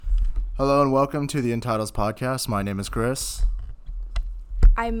Hello and welcome to the Entitles podcast. My name is Chris.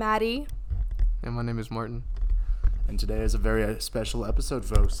 I'm Maddie. And my name is Martin. And today is a very special episode,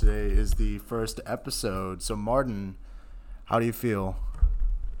 folks. Today is the first episode. So, Martin, how do you feel?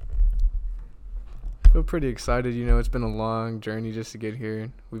 I feel pretty excited. You know, it's been a long journey just to get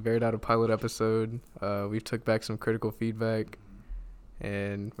here. We've aired out a pilot episode. We've took back some critical feedback.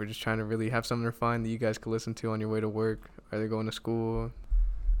 And we're just trying to really have something refined that you guys can listen to on your way to work, either going to school.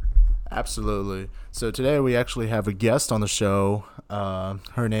 Absolutely. So today we actually have a guest on the show.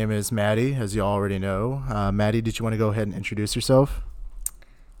 Her name is Maddie, as you already know. Maddie, did you want to go ahead and introduce yourself?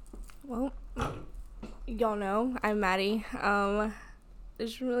 Well, y'all know I'm Maddie.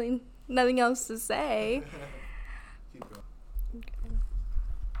 There's really nothing else to say. Keep going.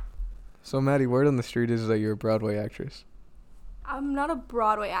 So, Maddie, word on the street is that you're a Broadway actress. I'm not a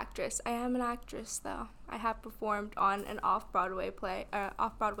Broadway actress. I am an actress, though. I have performed on an off-Broadway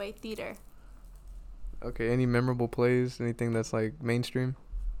theater. Okay, any memorable plays? Anything that's like mainstream?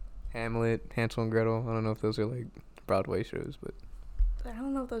 Hamlet, Hansel and Gretel. I don't know if those are like Broadway shows, but I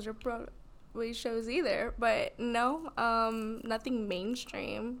don't know if those are Broadway shows either, but no, nothing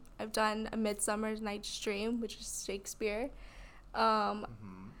mainstream. I've done A Midsummer Night's Dream, which is Shakespeare, but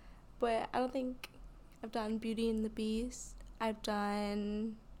I don't think I've done Beauty and the Beast. I've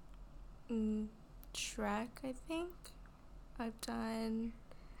done Shrek, I think. I've done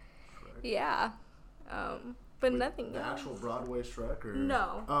Shrek. Yeah, but nothing. The actual Broadway Shrek, or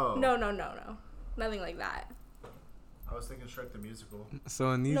no? Oh, no, nothing like that. I was thinking Shrek the musical. so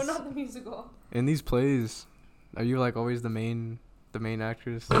in these No, not the musical. in these plays, are you like always the main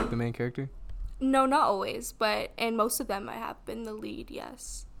actress, like the main character? No, not always, but in most of them I have been the lead,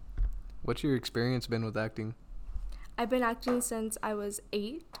 yes. What's your experience been with acting? I've been acting since I was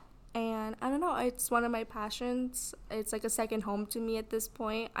 8, and I don't know, it's one of my passions. It's like a second home to me at this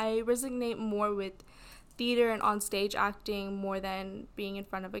point. I resonate more with theater and on-stage acting more than being in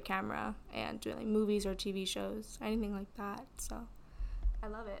front of a camera and doing like movies or TV shows, anything like that, so I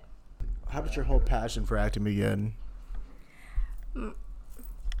love it. How did your whole passion for acting begin? My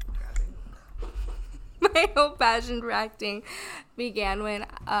whole passion for acting began when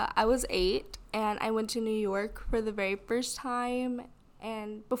I was 8 and I went to New York for the very first time.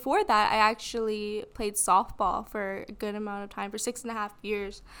 And before that, I actually played softball for a good amount of time, for 6.5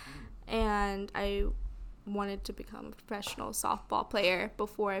 years. And I wanted to become a professional softball player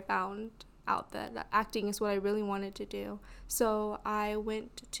before I found out that acting is what I really wanted to do. So I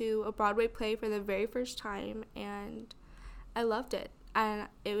went to a Broadway play for the very first time, and I loved it. And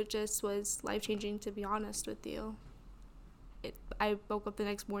it just was life-changing, to be honest with you. I woke up the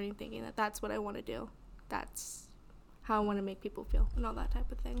next morning thinking that that's what I want to do. That's how I want to make people feel and all that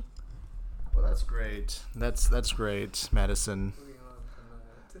type of thing. Well, that's great. That's great, Madison.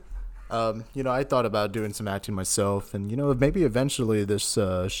 I thought about doing some acting myself, and maybe eventually this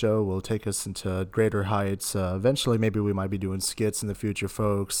show will take us into greater heights. Eventually, maybe we might be doing skits in the future,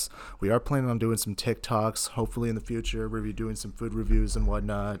 folks. We are planning on doing some TikToks, hopefully in the future. We'll be doing some food reviews and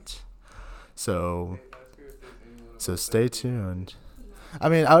whatnot. So stay tuned. I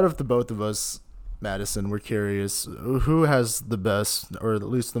mean, out of the both of us, Madison, we're curious, who has the best, or at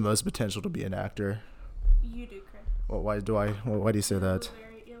least the most potential to be an actor? You do, Chris. Well, why do you say that?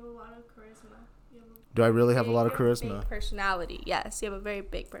 You have a lot of charisma. Do I really have a lot of Big charisma? personality. Yes, you have a very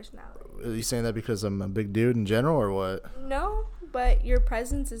big personality. Are you saying that because I'm a big dude in general, or what? No, but your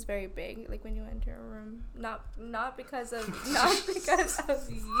presence is very big. Like when you enter a room, not because of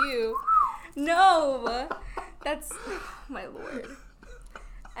you. No, that's my lord.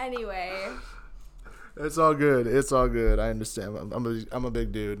 Anyway. It's all good. It's all good. I understand. I'm a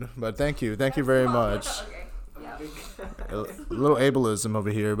big dude, but thank you very much. Okay. Yeah. A little ableism over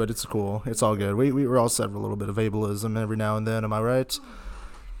here, but it's cool. It's all good. We're all set for a little bit of ableism every now and then. Am I right?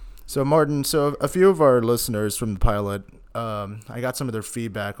 So Martin, a few of our listeners from the pilot, I got some of their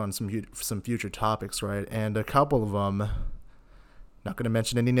feedback on some future topics, right? And a couple of them, not going to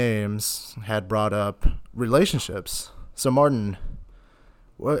mention any names, had brought up relationships. So Martin,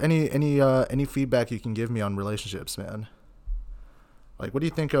 any feedback you can give me on relationships, man? Like, what do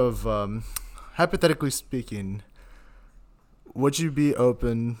you think of, hypothetically speaking, would you be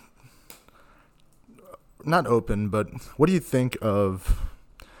open, not open, but what do you think of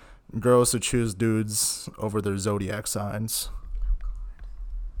girls who choose dudes over their zodiac signs?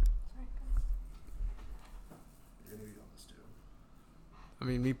 I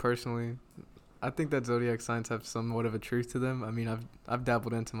mean, me personally, I think that zodiac signs have somewhat of a truth to them. I mean, I've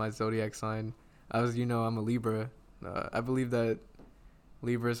dabbled into my zodiac sign. I'm a Libra. I believe that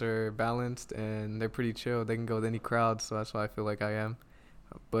Libras are balanced and they're pretty chill. They can go with any crowd, so that's why I feel like I am.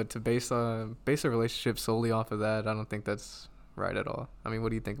 But to base a relationship solely off of that, I don't think that's right at all. I mean, what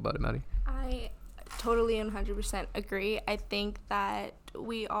do you think about it, Maddie? I totally and 100% agree. I think that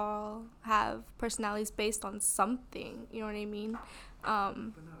we all have personalities based on something. You know what I mean?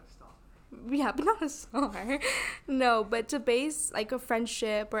 Yeah, but not a star. No, but to base like a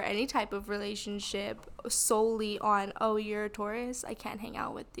friendship or any type of relationship solely on, oh, you're a Taurus, I can't hang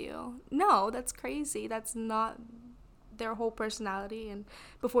out with you. No, that's crazy. That's not their whole personality. And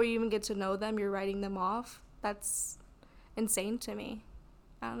before you even get to know them, you're writing them off. That's insane to me.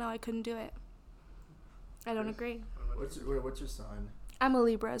 I don't know. I couldn't do it. I don't agree. What's your sign? I'm a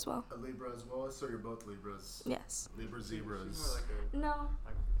Libra as well. A Libra as well? So you're both Libras. Yes. Libra zebras. No.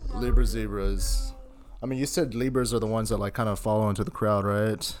 Libra zebras. I mean, you said Libras are the ones that like kind of follow into the crowd,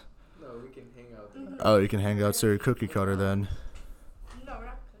 right? No, we can hang out. Mm-hmm. Oh, you can hang out, so you're cookie cutter then. No, we're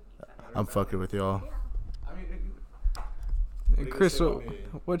not cookie cutter. I'm fucking with y'all. I mean, hey, Chris,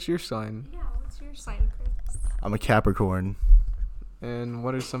 what's your sign? Yeah, what's your sign, Chris? I'm a Capricorn. And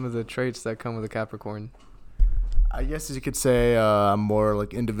what are some of the traits that come with a Capricorn? I guess you could say I'm more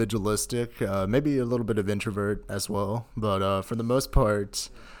like individualistic, maybe a little bit of introvert as well. But for the most part,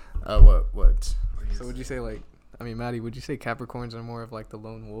 what? So would you say like, I mean, Maddie, would you say Capricorns are more of like the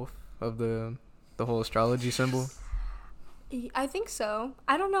lone wolf of the whole astrology symbol? I think so.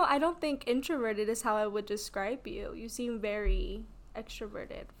 I don't know. I don't think introverted is how I would describe you. You seem very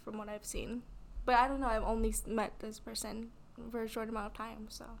extroverted from what I've seen. But I don't know. I've only met this person for a short amount of time,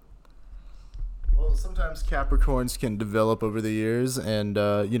 so. Well, sometimes Capricorns can develop over the years, and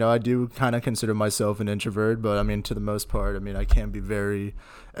I do kind of consider myself an introvert, but I mean, to the most part, I mean, I can be very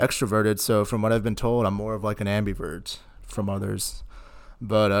extroverted. So from what I've been told, I'm more of like an ambivert from others.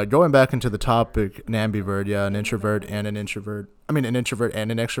 But going back into the topic, an ambivert, yeah, an introvert and an introvert. I mean, an introvert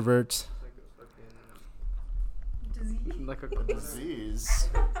and an extrovert. Like a Disease.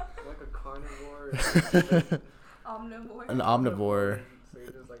 like a carnivore. Omnivore. An omnivore. So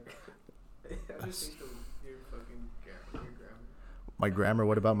you're just like, I just think your fucking your grammar. My grammar.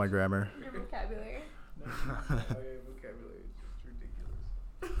 What about my grammar? Your vocabulary. Vocabulary is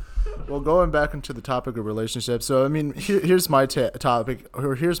ridiculous. Well, going back into the topic of relationships, so I mean, here's my topic,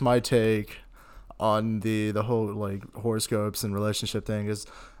 or here's my take on the whole like horoscopes and relationship thing. Is,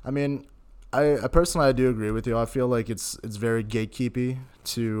 I mean, I personally I do agree with you. I feel like it's very gatekeepy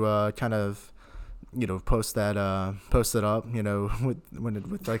to kind of post that up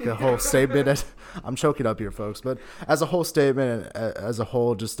with like a whole statement. I'm choking up here, folks, but as a whole statement, as a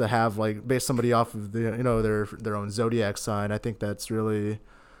whole, just to have like base somebody off of their own zodiac sign, I think that's really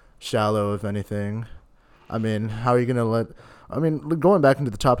shallow, if anything. I mean, how are you gonna going back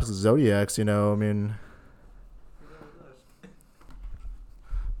into the topics of zodiacs,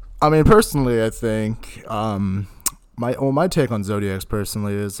 I mean, personally, I think my take on zodiacs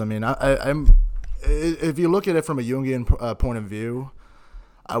personally is, I mean, I'm if you look at it from a Jungian point of view,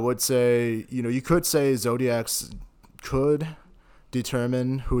 I would say, you could say zodiacs could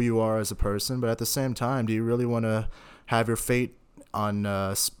determine who you are as a person, but at the same time, do you really want to have your fate on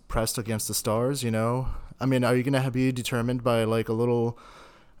pressed against the stars? I mean, are you gonna be determined by like a little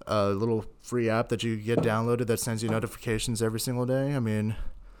free app that you get downloaded that sends you notifications every single day? I mean,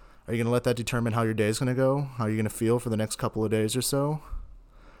 are you going to let that determine how your day is going to go? How you're going to feel for the next couple of days or so?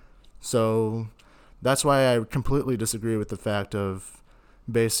 So that's why I completely disagree with the fact of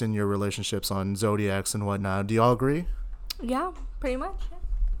basing your relationships on zodiacs and whatnot. Do y'all agree? Yeah, pretty much. Yeah.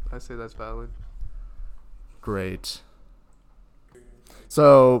 I say that's valid. Great.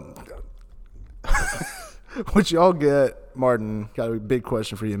 So, would y'all get, Martin, got a big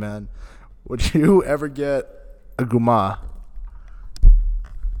question for you, man. Would you ever get a guma?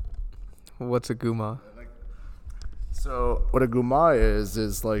 What's a guma? So what a guma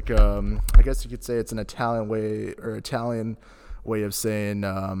is like I guess you could say it's an Italian way of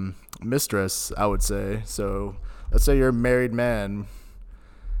saying mistress, I would say. So let's say you're a married man.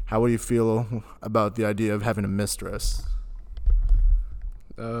 How would you feel about the idea of having a mistress?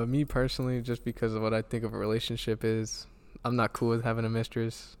 Me personally, just because of what I think of a relationship is, I'm not cool with having a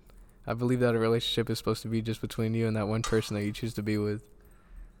mistress. I believe that a relationship is supposed to be just between you and that one person that you choose to be with.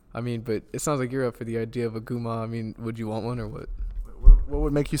 I mean, but it sounds like you're up for the idea of a guma. I mean, would you want one or what? What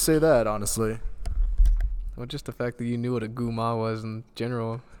would make you say that, honestly? Well, just the fact that you knew what a guma was in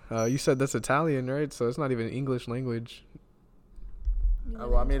general. You said that's Italian, right? So it's not even English language.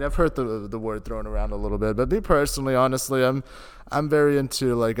 Well, I mean, I've heard the word thrown around a little bit, but me personally, honestly, I'm very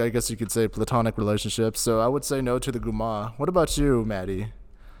into, like, I guess you could say platonic relationships. So I would say no to the guma. What about you, Maddie?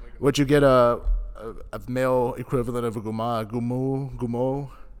 Would you get a male equivalent of a guma?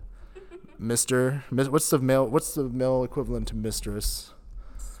 Gumo? Mister? What's the male equivalent to mistress?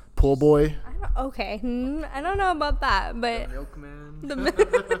 pool boy? Okay, I don't know about that, but Milkman.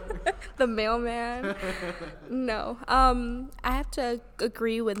 the mailman. No, I have to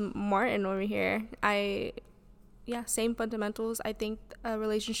agree with Martin over here. Same fundamentals. I think a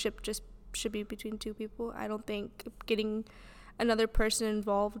relationship just should be between two people. I don't think getting another person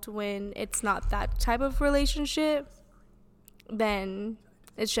involved when it's not that type of relationship, then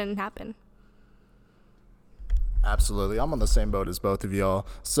it shouldn't happen. Absolutely. I'm on the same boat as both of y'all.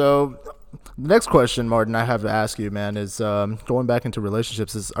 So, the next question, Martin, I have to ask you, man, is going back into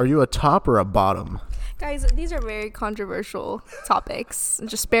relationships, are you a top or a bottom? Guys, these are very controversial topics.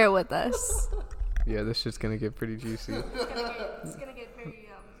 Just bear with us. Yeah, this shit's gonna get pretty juicy. It's gonna get very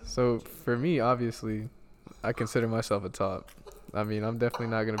So for me, obviously, I consider myself a top. I mean, I'm definitely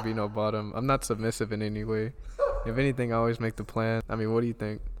not gonna be no bottom. I'm not submissive in any way. If anything, I always make the plan. I mean, what do you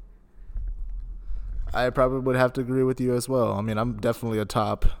think? I probably would have to agree with you as well. I mean, I'm definitely a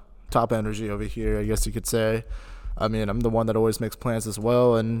top energy over here, I guess you could say. I mean, I'm the one that always makes plans as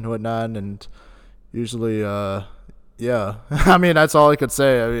well and whatnot, and usually, yeah. I mean, that's all I could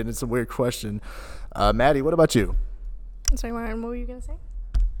say. I mean, it's a weird question. Maddie, what about you? Sorry, Martin, what were you gonna say?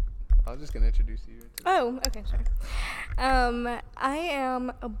 I was just gonna introduce you. Oh, okay, sure. I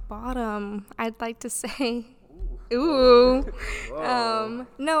am a bottom. I'd like to say. Ooh.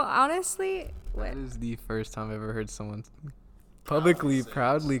 No, honestly. That is the first time I've ever heard someone publicly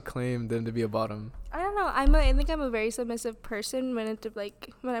proudly claim them to be a bottom. I don't know. I think I'm a very submissive person when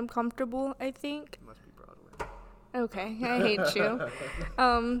I'm comfortable. I think. Must be Broadway. Okay, I hate you.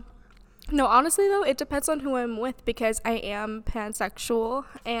 No, honestly though, it depends on who I'm with because I am pansexual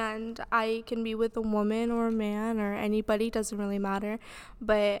and I can be with a woman or a man or anybody, doesn't really matter.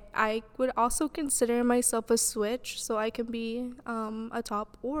 But I would also consider myself a switch, so I can be a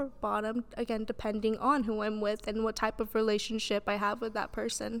top or bottom, again, depending on who I'm with and what type of relationship I have with that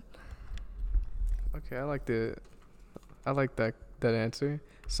person. Okay, I like that answer.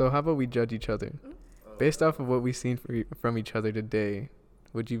 So how about we judge each other? Based off of what we've seen from each other today,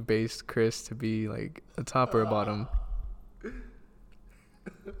 would you base Chris to be like a top or a bottom?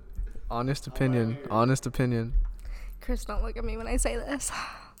 Honest opinion. Chris, don't look at me when I say this.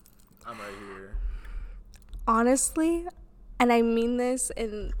 I'm right here. Honestly, and I mean this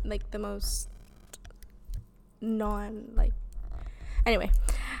in like the most anyway,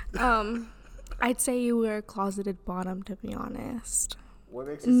 I'd say you were a closeted bottom, to be honest. What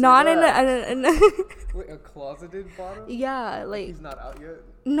makes you Not say in that? Wait, a closeted bottom? Yeah, like He's not out yet?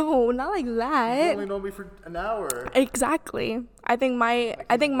 no, not like You that. only know me for an hour. Exactly. I think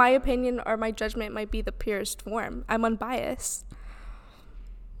my opinion or my judgment might be the purest form. I'm unbiased.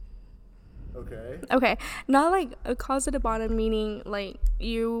 Okay. Not like a closeted bottom, meaning like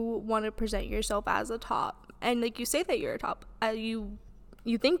you want to present yourself as a top, and like you say that you're a top. You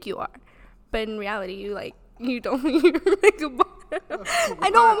think you are, but in reality, you don't. You're like a bottom.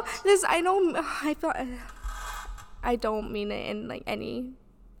 I don't mean it in like any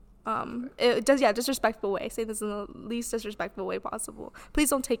disrespectful way. I say this in the least disrespectful way possible. Please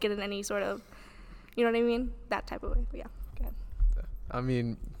don't take it in any sort of, you know what I mean, that type of way. But yeah, go ahead. I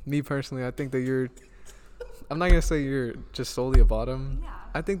mean, me personally, I think that I'm not gonna say you're just solely a bottom. Yeah.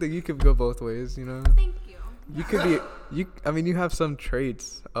 I think that you could go both ways, you know. Thank you. You could be you have some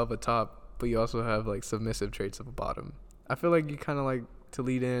traits of a top, but you also have like submissive traits of a bottom. I feel like you kind of like to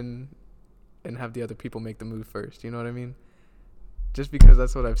lead in and have the other people make the move first, you know what I mean? Just because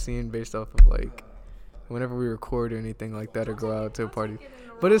that's what I've seen based off of like whenever we record or anything like that or go out to a party.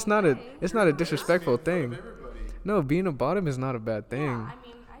 But it's not a disrespectful thing. No, being a bottom is not a bad thing. Yeah, I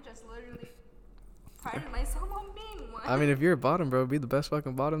mean, I just literally prided myself on being one. I mean, if you're a bottom, bro, be the best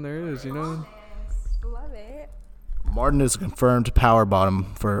fucking bottom there is, you know? Love it. Martin is a confirmed power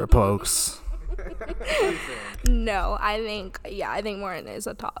bottom for folks. No, I think Martin is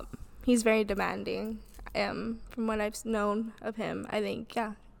a top. He's very demanding. From what I've known of him, I think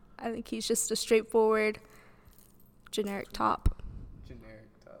he's just a straightforward, generic top. Generic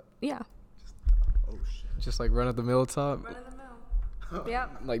top. Yeah. Oh shit. Just like run of the mill top. Run of the mill.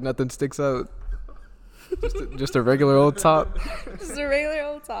 Yep. Like nothing sticks out. just a regular old top. Just a regular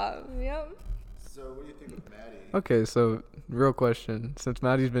old top. Yep. So what do you think of Maddie? Okay, so real question. Since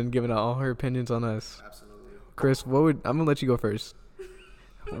Maddie's been giving out all her opinions on us, Absolutely. Chris, I'm gonna let you go first.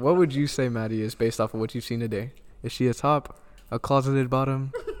 What would you say Maddie is based off of what you've seen today? Is she a top, a closeted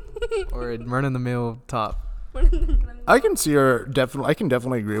bottom, or a run-of-the-mill top? I can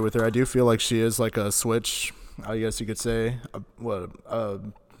definitely agree with her. I do feel like she is like a switch, I guess you could say, a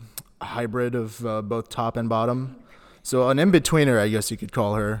hybrid of both top and bottom. So an in-betweener, I guess you could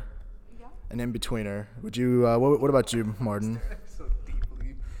call her. An in-betweener. Would you? What about you, Martin? So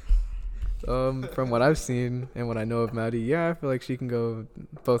deeply. From what I've seen and what I know of Maddie, yeah, I feel like she can go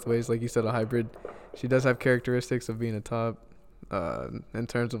both ways. Like you said, a hybrid. She does have characteristics of being a top. In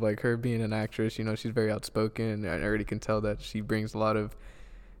terms of like her being an actress, you know, she's very outspoken. I already can tell that she brings a lot of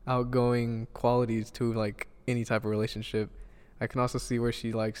outgoing qualities to like any type of relationship. I can also see where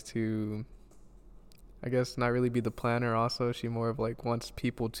she likes to, I guess, not really be the planner. Also, she more of like wants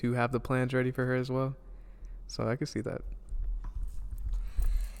people to have the plans ready for her as well. So I can see that.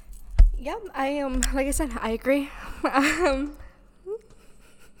 Yeah, I like I said, I agree.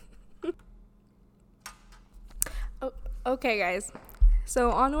 Okay, guys.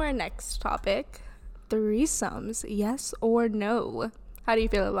 So on to our next topic, threesomes. Yes or no? How do you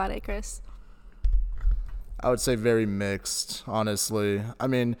feel about it, Chris? I would say very mixed, honestly. I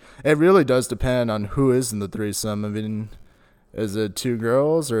mean, it really does depend on who is in the threesome. I mean, is it two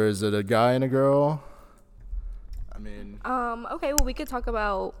girls or is it a guy and a girl? I mean, Okay, well, we could talk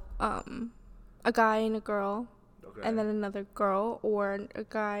about a guy and a girl, okay. and then another girl, or a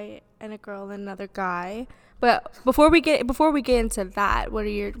guy and a girl and another guy. But before we get into that, what are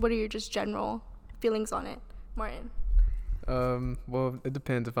your just general feelings on it, Martin? Well, it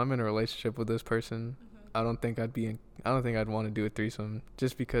depends. If I'm in a relationship with this person, I don't think I'd want to do a threesome,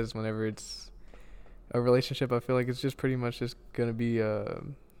 just because whenever it's a relationship, I feel like it's just pretty much just gonna be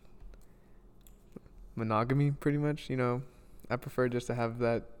monogamy, pretty much. You know, I prefer just to have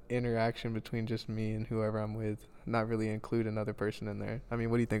that interaction between just me and whoever I'm with, not really include another person in there. I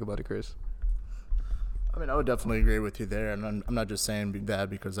mean, what do you think about it, Chris? I mean, I would definitely agree with you there, and I'm not just saying that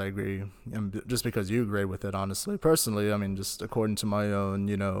because I agree, just because you agree with it. Honestly, personally, I mean, just according to my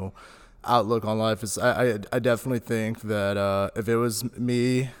own, outlook on life, is I definitely think that if it was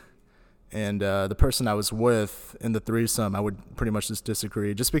me and the person I was with in the threesome, I would pretty much just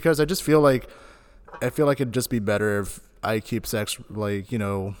disagree, just because I feel like it'd just be better if I keep sex, like,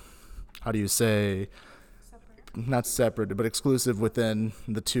 how do you say, not separate, but exclusive within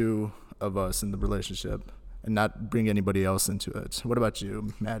the two of us in the relationship, and not bring anybody else into it. What about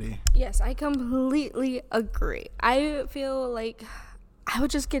you, Maddie? Yes, I completely agree. I feel like I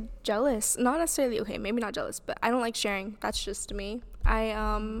would just get jealous. Not necessarily, okay, maybe not jealous, but I don't like sharing. That's just me.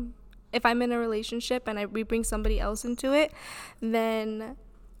 If I'm in a relationship and we bring somebody else into it, then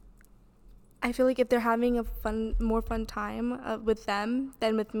I feel like if they're having a more fun time with them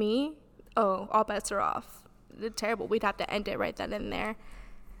than with me, oh, all bets are off. They're terrible. We'd have to end it right then and there.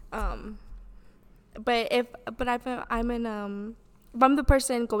 But if I'm the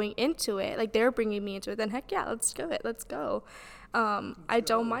person going into it, like they're bringing me into it, then heck yeah, let's do it. Let's go. I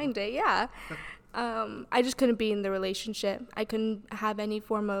don't mind it. Yeah. I just couldn't be in the relationship. I couldn't have any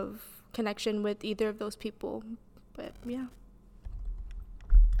form of connection with either of those people. But yeah.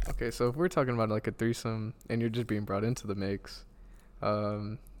 Okay, so if we're talking about like a threesome and you're just being brought into the mix,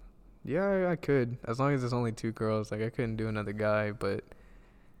 yeah, I could, as long as it's only two girls. Like I couldn't do another guy, but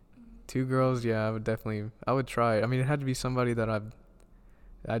two girls, yeah, I would try it. I mean, it had to be somebody that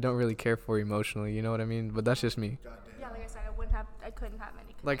I don't really care for emotionally, you know what I mean? But that's just me. Yeah, like I said, I couldn't have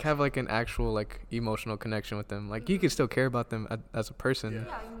any connection. Like have like an actual like emotional connection with them. Like you could still care about them as a person,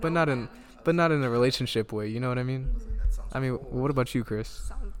 but not in a relationship way, you know what I mean? I mean, what about you,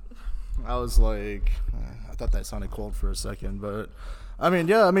 Chris? I was like, I thought that sounded cold for a second, but I mean,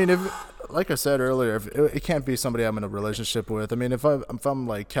 yeah, I mean, if, like I said earlier, if it can't be somebody I'm in a relationship with. I mean, if I'm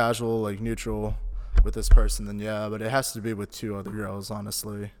like casual, like neutral with this person, then yeah, but it has to be with two other girls,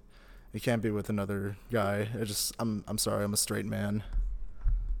 honestly. It can't be with another guy. I'm sorry, I'm a straight man.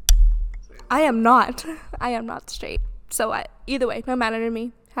 I am not straight. So either way, no matter to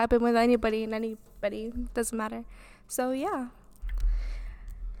me. Happen with anybody and anybody, doesn't matter. So yeah.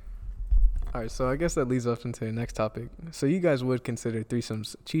 All right, so I guess that leads us into the next topic. So you guys would consider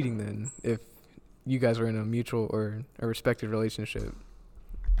threesomes cheating then, if you guys were in a mutual or a respected relationship?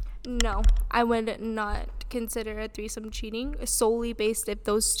 No, I would not consider a threesome cheating, solely based if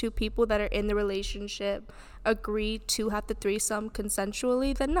those two people that are in the relationship agree to have the threesome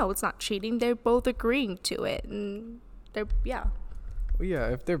consensually, then no, it's not cheating. They're both agreeing to it, and yeah. Well, yeah,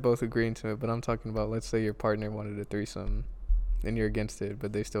 if they're both agreeing to it, but I'm talking about, let's say your partner wanted a threesome and you're against it,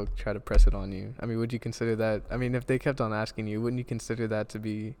 but they still try to press it on you. I mean, would you consider that? I mean, if they kept on asking you, wouldn't you consider that to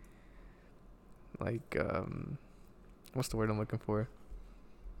be like, what's the word I'm looking for?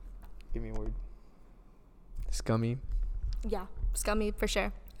 Give me a word. Scummy? Yeah, scummy for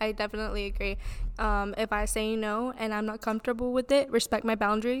sure. I definitely agree. If I say no and I'm not comfortable with it, respect my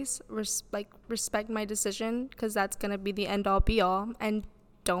boundaries, respect my decision, because that's going to be the end all be all. And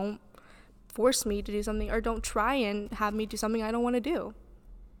don't force me to do something, or don't try and have me do something I don't want to do.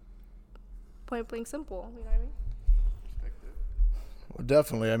 Point blank simple. You know what I mean?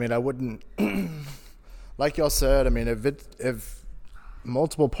 Definitely. I mean, I wouldn't, like y'all said. I mean, if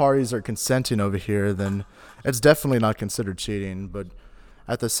multiple parties are consenting over here, then it's definitely not considered cheating. But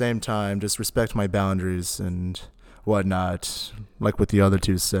at the same time, just respect my boundaries and whatnot. Like what the other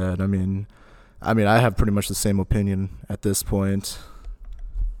two said. I have pretty much the same opinion at this point.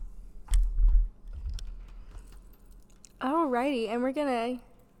 Alrighty, and we're gonna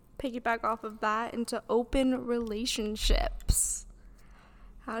piggyback off of that into open relationships.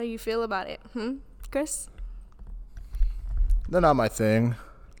 How do you feel about it, Chris? They're not my thing.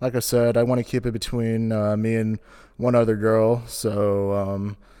 Like I said, I want to keep it between me and one other girl.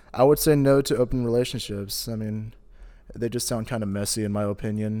 So I would say no to open relationships. I mean, they just sound kind of messy in my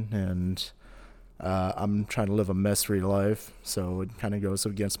opinion, and I'm trying to live a mess-free life, so it kind of goes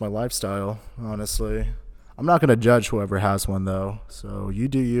against my lifestyle, honestly. I'm not going to judge whoever has one, though. So you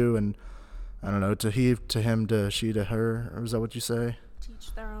do you, and I don't know, to he, to him, to she, to her, or is that what you say? To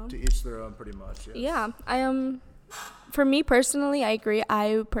each their own. To each their own, pretty much, yes. Yeah, I am. For me personally, I agree.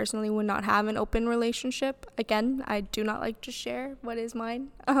 I personally would not have an open relationship. Again, I do not like to share what is mine.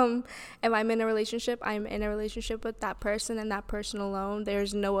 If I'm in a relationship, I'm in a relationship with that person and that person alone.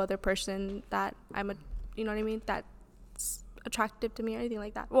 There's no other person that you know what I mean? That's attractive to me or anything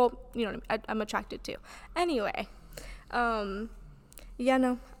like that. Well, you know what I mean? I'm attracted to. Anyway, yeah,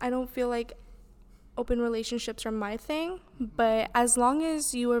 no, I don't feel like open relationships are my thing, but as long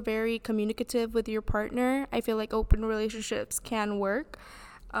as you are very communicative with your partner, I feel like open relationships can work.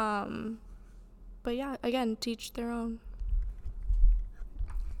 But yeah, again, teach their own.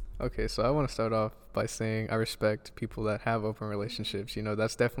 Okay, so I want to start off by saying I respect people that have open relationships. You know,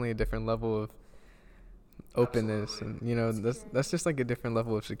 that's definitely a different level of openness. Absolutely. And, you know, that's just like a different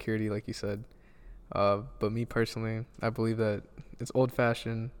level of security, like you said. But me personally, I believe that it's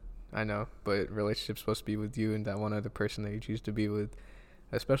old-fashioned, I know, but relationship's supposed to be with you and that one other person that you choose to be with.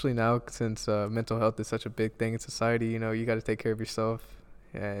 Especially now, since mental health is such a big thing in society, you know, you got to take care of yourself,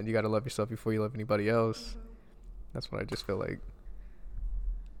 and you got to love yourself before you love anybody else. Mm-hmm. That's what I just feel like.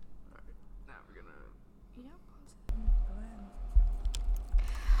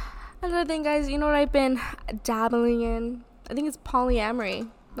 Another thing, guys, you know what I've been dabbling in? I think it's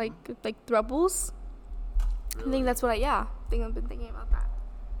polyamory, like throubles. Really? I think that's what I think I've been thinking about that.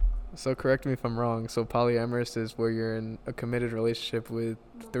 So correct me if I'm wrong. So polyamorous is where you're in a committed relationship with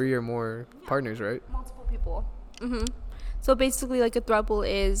 3 or more partners, right? Multiple people. Mm-hmm. So basically, like a throuple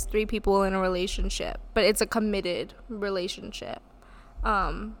is 3 people in a relationship, but it's a committed relationship.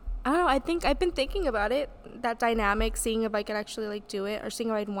 I don't know. I think I've been thinking about it, that dynamic, seeing if I could actually like do it or seeing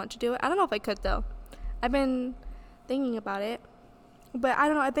if I'd want to do it. I don't know if I could though. I've been thinking about it, but I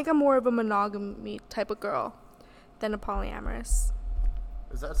don't know. I think I'm more of a monogamy type of girl than a polyamorous.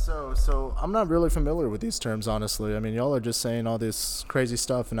 Is that so? So I'm not really familiar with these terms, honestly. I mean, y'all are just saying all this crazy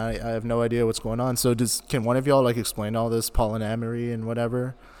stuff, and I have no idea what's going on. So can one of y'all like explain all this polyamory and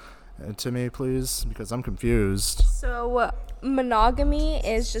whatever to me, please? Because I'm confused. So monogamy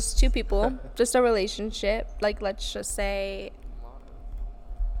is just 2 people, just a relationship. Like, let's just say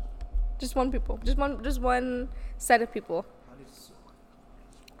just one set of people.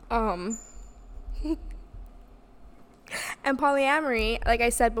 And polyamory, like I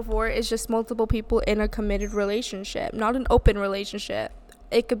said before, is just multiple people in a committed relationship, not an open relationship.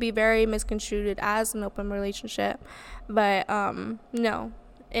 It could be very misconstrued as an open relationship, but no,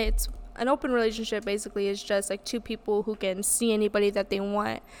 it's an open relationship. Basically is just like 2 people who can see anybody that they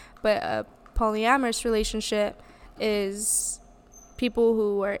want, but a polyamorous relationship is people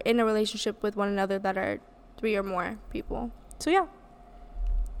who are in a relationship with one another that are 3 or more people. So yeah.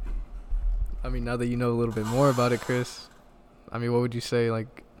 I mean, now that you know a little bit more about it, Chris, I mean, what would you say,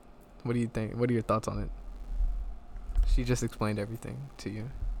 like, what do you think? What are your thoughts on it? She just explained everything to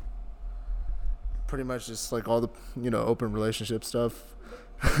you. Pretty much just like all the, open relationship stuff.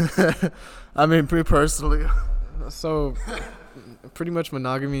 I mean, pretty personally. So, pretty much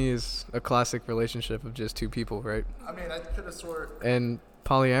monogamy is a classic relationship of just 2 people, right? I mean, I could have sworn. And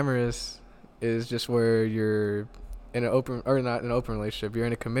polyamorous is just where you're in an open, or not an open relationship, you're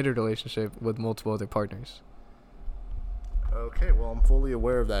in a committed relationship with multiple other partners. Okay, well, I'm fully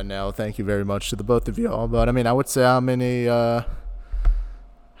aware of that now. Thank you very much to the both of y'all. But I mean, I would say I'm in a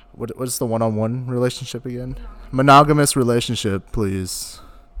what's the one-on-one relationship again? Monogamous relationship, please.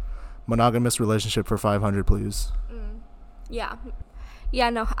 Monogamous relationship for 500, please. Yeah. Yeah,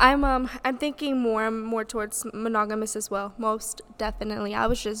 no, I'm thinking more towards monogamous as well. Most definitely. I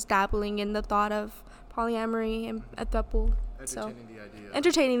was just dabbling in the thought of polyamory and a throuple.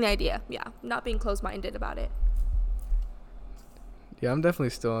 Entertaining the idea, yeah. Not being closed-minded about it. Yeah, I'm definitely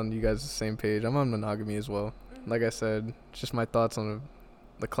still on you guys' same page. I'm on monogamy as well. like I said, just my thoughts on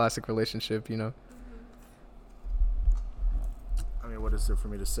the classic relationship, you know. I mean, what is there for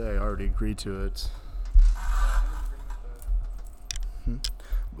me to say? I already agreed to it.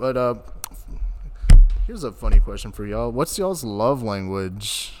 But here's a funny question for y'all. What's y'all's love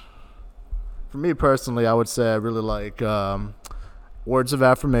language? For me personally, I would say I really like words of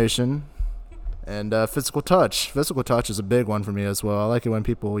affirmation and physical touch. Physical touch is a big one for me as well. I like it when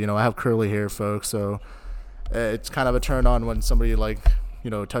people, I have curly hair, folks, so it's kind of a turn on when somebody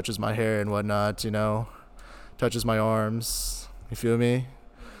touches my hair and whatnot, touches my arms. You feel me?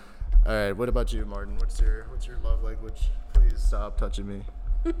 All right. What about you, Martin? What's your love language? Please stop touching me.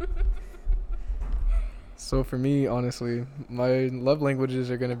 So for me, honestly, my love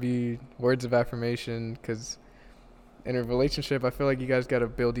languages are going to be words of affirmation, because in a relationship, I feel like you guys got to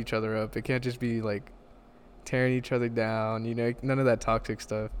build each other up. It can't just be like tearing each other down, none of that toxic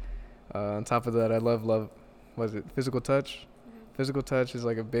stuff. On top of that, I love, physical touch? Mm-hmm. Physical touch is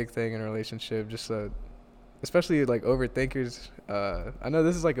like a big thing in a relationship, just especially like overthinkers. I know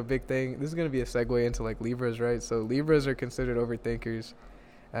this is like a big thing. This is going to be a segue into like Libras, right? So Libras are considered overthinkers.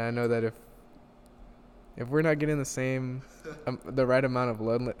 And I know that if we're not getting the right amount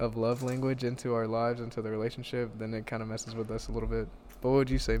of love language into our lives, into the relationship, then it kind of messes with us a little bit. But what would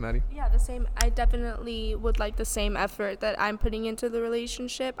you say, Maddie? Yeah, the same. I definitely would like the same effort that I'm putting into the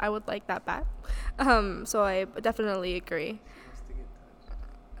relationship. I would like that back. So I definitely agree.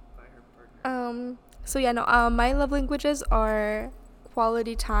 My love languages are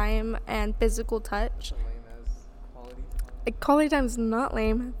quality time and physical touch. Quality time is not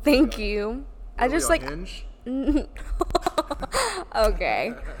lame. Thank you. I just like.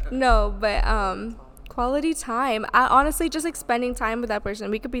 Okay. No, but quality time. I honestly just like spending time with that person.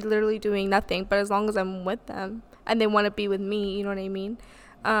 We could be literally doing nothing, but as long as I'm with them and they want to be with me, you know what I mean?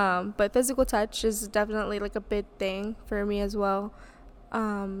 But physical touch is definitely like a big thing for me as well.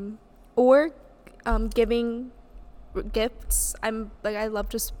 Or giving gifts. I love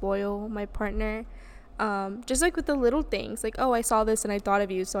to spoil my partner. Just like with the little things, like, oh, I saw this and I thought of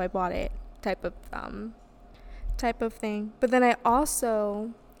you, so I bought it, type of thing. But then I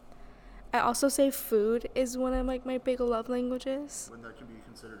also say food is one of like my big love languages. When that can be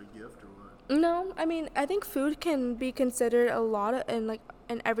considered a gift or what? No, I mean, I think food can be considered a lot in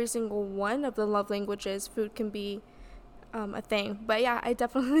every single one of the love languages. Food can be a thing. But yeah, I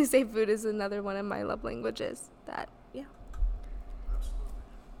definitely say food is another one of my love languages.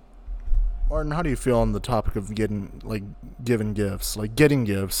 Martin, how do you feel on the topic of giving gifts? Like getting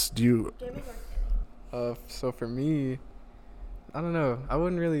gifts, do you? So for me, I don't know. I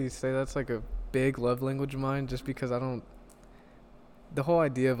wouldn't really say that's like a big love language of mine, just because the whole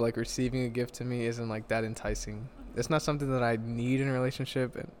idea of like receiving a gift to me isn't like that enticing. It's not something that I need in a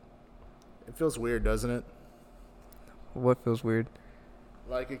relationship. And it feels weird, doesn't it? What feels weird?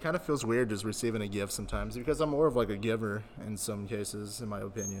 Like, it kind of feels weird just receiving a gift sometimes, because I'm more of like a giver in some cases, in my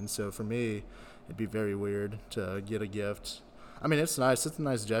opinion. So for me, it'd be very weird to get a gift. I mean, it's nice. It's a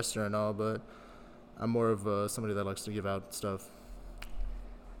nice gesture and all, but I'm more of somebody that likes to give out stuff.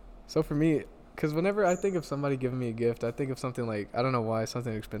 So for me, because whenever I think of somebody giving me a gift, I think of something like, I don't know why,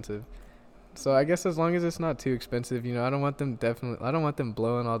 something expensive. So I guess as long as it's not too expensive, I don't want them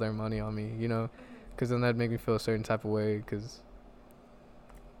blowing all their money on me, because then that'd make me feel a certain type of way. Because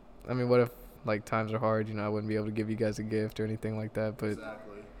I mean, what if like times are hard, I wouldn't be able to give you guys a gift or anything like that. But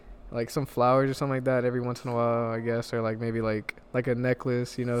exactly. Like some flowers or something like that every once in a while, I guess, or like maybe like a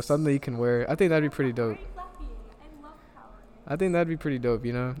necklace, something that you can wear. I think that'd be pretty dope. I think that'd be pretty dope,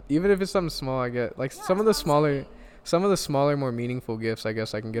 even if it's something small. I get like some of the smaller, more meaningful gifts, I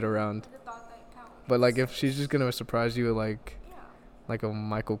guess I can get around. But like if she's just gonna surprise you with like a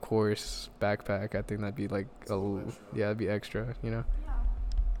Michael Kors backpack, I think that'd be like that'd be extra,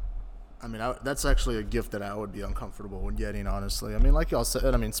 I mean, that's actually a gift that I would be uncomfortable when getting, honestly. I mean, like y'all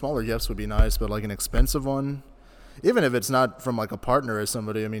said, smaller gifts would be nice, but like an expensive one, even if it's not from like a partner or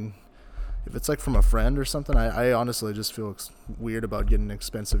somebody, I mean, if it's like from a friend or something, I honestly just feel weird about getting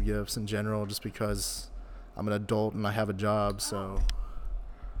expensive gifts in general, just because I'm an adult and I have a job, so.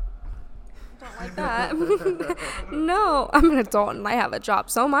 Don't like that. No, I'm an adult and I have a job,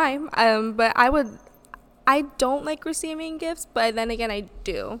 so am I. But I don't like receiving gifts, but then again, I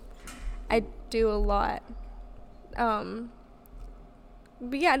do a lot.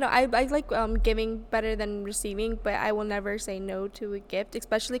 But yeah, no, I like giving better than receiving, but I will never say no to a gift,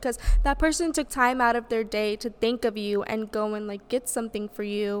 especially because that person took time out of their day to think of you and go and like get something for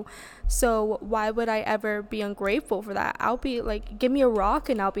you. So why would I ever be ungrateful for that? I'll be like, give me a rock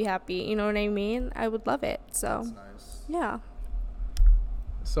and I'll be happy. You know what I mean? I would love it. So that's nice. Yeah.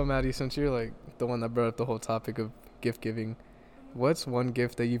 So Maddie, since you're like the one that brought up the whole topic of gift giving. What's one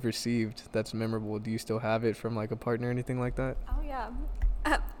gift that you've received that's memorable? Do you still have it from like a partner or anything like that? Oh yeah.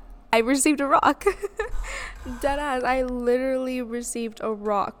 I received a rock. Deadass. I literally received a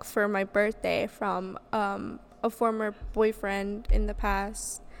rock for my birthday from a former boyfriend in the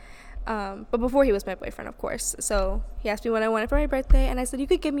past. But before he was my boyfriend, of course. So he asked me what I wanted for my birthday, and I said, you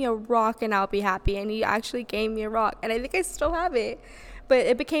could give me a rock and I'll be happy. And he actually gave me a rock, and I think I still have it. But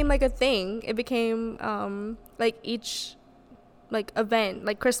it became like a thing. It became like each like event,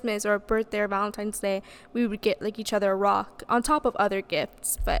 like Christmas or birthday or Valentine's Day, we would get like each other a rock on top of other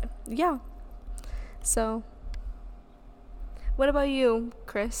gifts. But yeah. So what about you,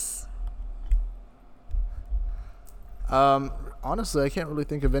 Chris? Honestly, I can't really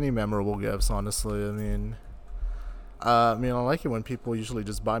think of any memorable gifts, honestly. I like it when people usually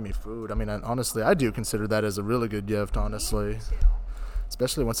just buy me food. Honestly, I do consider that as a really good gift, honestly.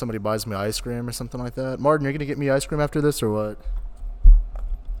 Especially when somebody buys me ice cream or something like that. Martin, you're going to get me ice cream after this or what?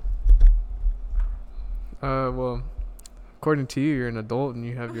 Well, according to you, you're an adult and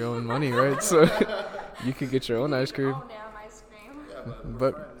you have your own money, right? So you could get your own ice cream. Oh, damn ice cream.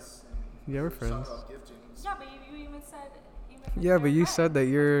 But yeah, we're friends. Yeah, but you even said. Yeah, but you said that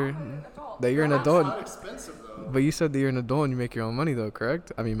you're an adult. It's not expensive, though. But you said that you're an adult and you make your own money, though,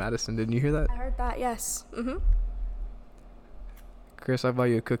 correct? I mean, Madison, didn't you hear that? I heard that. Yes. Mhm. Chris, I'll buy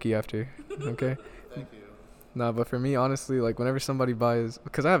you a cookie after. Okay. Thank you. Nah, but for me, honestly, like whenever somebody buys,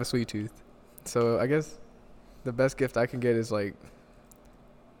 because I have a sweet tooth, so I guess the best gift I can get is like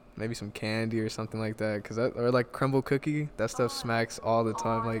maybe some candy or something like that, or like crumble cookie. That stuff smacks all the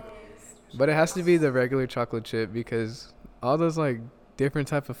time. Like, but it has to be the regular chocolate chip because all those like different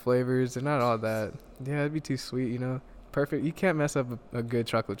type of flavors, they're not all that. Yeah, it'd be too sweet, you know. Perfect. You can't mess up a good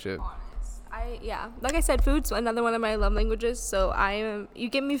chocolate chip. Like I said, food's another one of my love languages. So you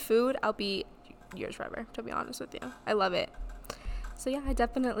give me food, I'll be yours forever, to be honest with you. I love it. So yeah, I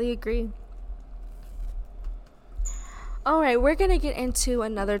definitely agree. All right, we're gonna get into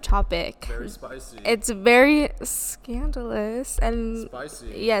another topic. Very spicy. It's very scandalous and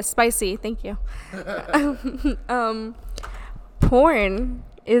Spicy. yes, spicy. Thank you. Porn,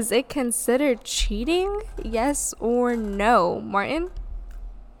 is it considered cheating? Yes or no, Martin?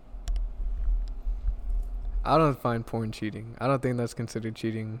 I don't find porn cheating. I don't think that's considered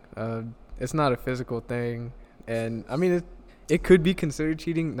cheating. It's not a physical thing, and I mean it could be considered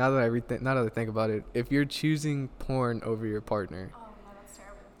cheating. Now that I think about it, if you're choosing porn over your partner. Oh no, that's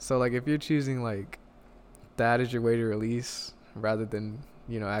terrible. So like if you're choosing like that as your way to release rather than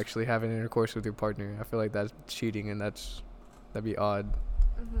actually having intercourse with your partner, I feel like that's cheating, and that'd be odd.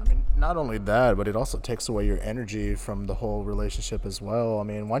 Not only that, but it also takes away your energy from the whole relationship as well.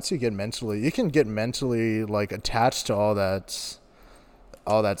 Once you can get mentally like attached to all that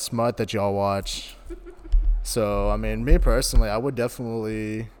smut that y'all watch. So, me personally, I would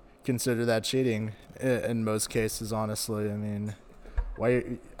definitely consider that cheating in most cases, honestly. Why?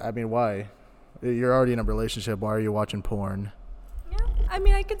 Why? You're already in a relationship. Why are you watching porn? Yeah,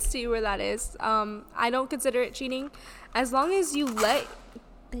 I could see where that is. I don't consider it cheating as long as you let.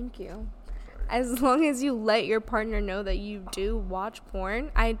 Thank you. As long as you let your partner know that you do watch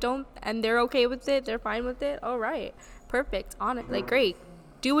porn, and they're okay with it, they're fine with it. All right, perfect, on it, like great.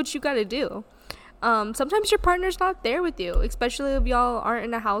 Do what you gotta do. Sometimes your partner's not there with you, especially if y'all aren't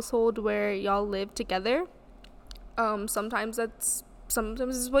in a household where y'all live together. Sometimes it's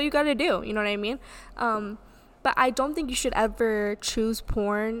what you gotta do. You know what I mean? But I don't think you should ever choose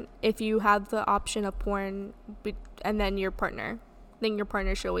porn if you have the option of porn and then your partner. I think your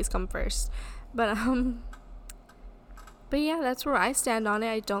partner should always come first. But yeah, that's where I stand on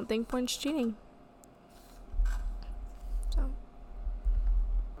it. I don't think porn's cheating.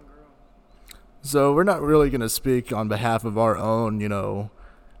 So we're not really going to speak on behalf of our own,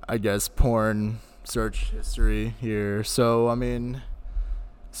 I guess, porn search history here. So,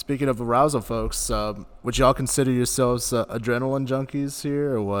 speaking of arousal, folks, would y'all consider yourselves adrenaline junkies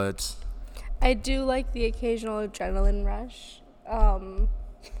here or what? I do like the occasional adrenaline rush.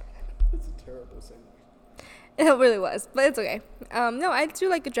 It's a terrible thing. It really was, but it's okay. No, I do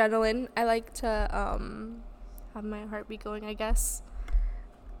like adrenaline. I like to have my heartbeat going, I guess.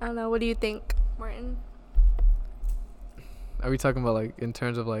 I don't know. What do you think, Martin? Are we talking about like in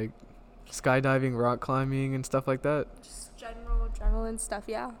terms of like skydiving, rock climbing, and stuff like that? Just general adrenaline stuff,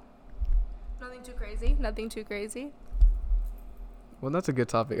 yeah. Nothing too crazy. Well, that's a good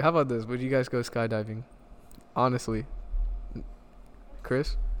topic. How about this? Would you guys go skydiving? Honestly.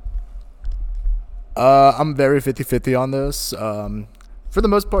 Chris? I'm very 50-50 on this. For the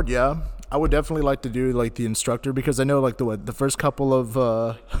most part, yeah. I would definitely like to do like the instructor because I know like the first couple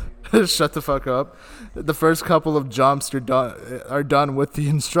of Shut the fuck up. The first couple of jumps are done with the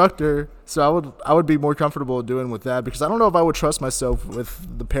instructor, so I would be more comfortable doing with that because I don't know if I would trust myself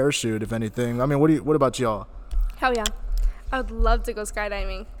with the parachute, if anything. I mean, what about y'all? Hell yeah. I would love to go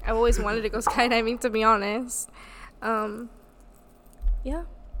skydiving. I've always wanted to go skydiving, to be honest. Yeah.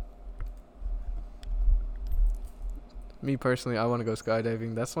 Me personally, I want to go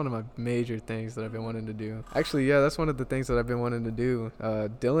skydiving. That's one of my major things that I've been wanting to do. Actually, yeah, that's one of the things that I've been wanting to do.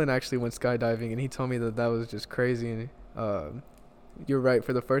 Dylan actually went skydiving, and he told me that was just crazy. You're right.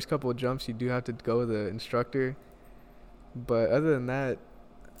 For the first couple of jumps, you do have to go with the instructor. But other than that,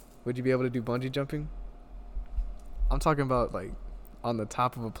 would you be able to do bungee jumping? I'm talking about, like, on the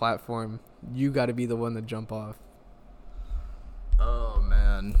top of a platform. You got to be the one to jump off. Oh,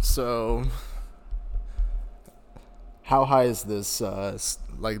 man. So... how high is this,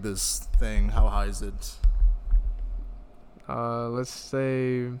 this thing? How high is it? Let's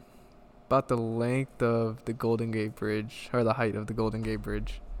say about the length of the Golden Gate Bridge, or the height of the Golden Gate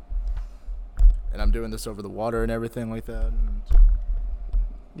Bridge. And I'm doing this over the water and everything like that?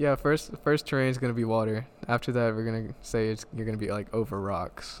 Yeah, first terrain is going to be water. After that, we're going to say you're going to be, like, over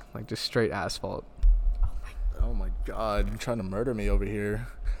rocks, like just straight asphalt. Oh, my God. You're trying to murder me over here.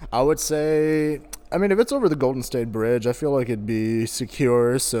 I would say... I mean, if it's over the Golden State Bridge, I feel like it'd be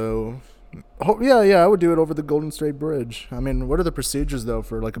secure, so... yeah, I would do it over the Golden State Bridge. I mean, what are the procedures, though,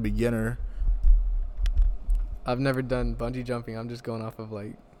 for, like, a beginner? I've never done bungee jumping. I'm just going off of,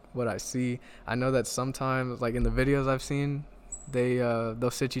 like, what I see. I know that sometimes, like, in the videos I've seen,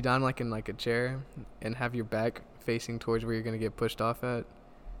 they'll sit you down, like, in, like, a chair and have your back facing towards where you're going to get pushed off at.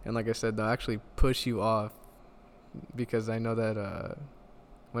 And like I said, they'll actually push you off because I know that...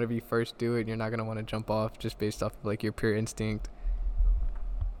 whenever you first do it, you're not going to want to jump off just based off of, like, your pure instinct.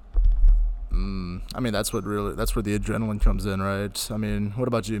 I mean, that's where the adrenaline comes in, right? I mean, what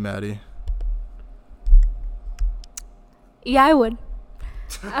about you, Maddie? Yeah, I would.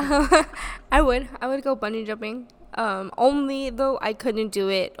 I would go bungee jumping. Only though I couldn't do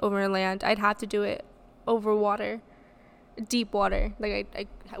it over land. I'd have to do it over water, deep water. Like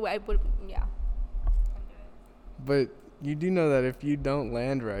I would, yeah. But you do know that if you don't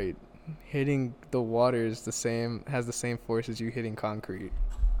land right, hitting the water has the same force as you hitting concrete.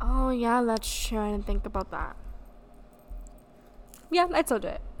 Oh yeah, that's true. I didn't think about that. Yeah, I'd still do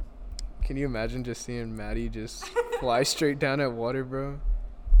it. Can you imagine just seeing Maddie just fly straight down at water, bro?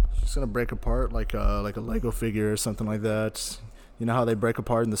 She's gonna break apart like a Lego figure or something like that. You know how they break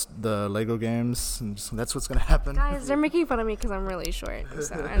apart in the Lego games? And that's what's gonna happen. Guys, they're making fun of me because I'm really short.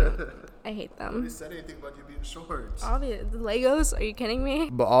 So I hate them. Nobody said anything about you being short. Obvious. The Legos? Are you kidding me?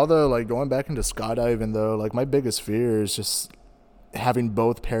 But although, like, going back into skydiving, though, like, my biggest fear is just having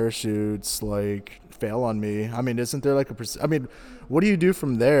both parachutes, like, fail on me. I mean, isn't there, like, I mean, what do you do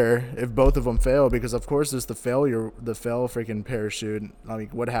from there if both of them fail? Because, of course, there's the fail freaking parachute. I mean,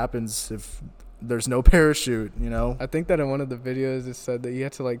 what happens if there's no parachute, you know? I think that in one of the videos it said that you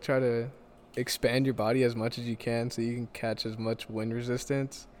have to, like, try to expand your body as much as you can so you can catch as much wind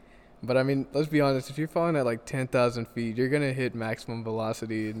resistance. But, I mean, let's be honest. If you're falling at, like, 10,000 feet, you're going to hit maximum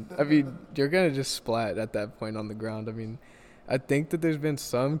velocity. And, I mean, you're going to just splat at that point on the ground. I mean, I think that there's been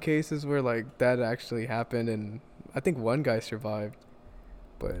some cases where, like, that actually happened. And I think one guy survived.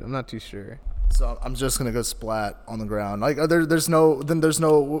 But I'm not too sure. So I'm just going to go splat on the ground. Like, there's no,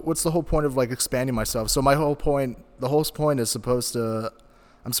 what's the whole point of, like, expanding myself? So the whole point is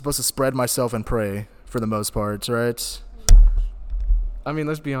I'm supposed to spread myself and pray for the most part, right? I mean,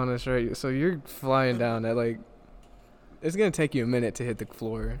 let's be honest, right? So you're flying down at, like, it's going to take you a minute to hit the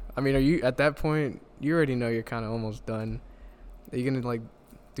floor. I mean, are you, at that point, you already know you're kind of almost done. Are you going to, like,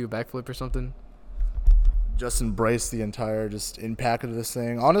 do a backflip or something? Just embrace the entire impact of this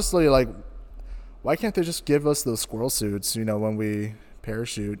thing. Honestly, like, why can't they just give us those squirrel suits, you know, when we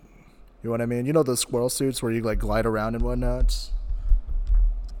parachute? You know what I mean? You know those squirrel suits where you, like, glide around and whatnot?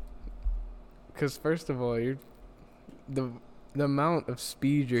 Because, first of all, the amount of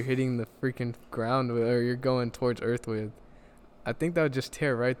speed you're hitting the freaking ground with, or you're going towards Earth with, I think that would just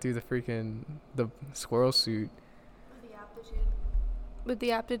tear right through the squirrel suit. With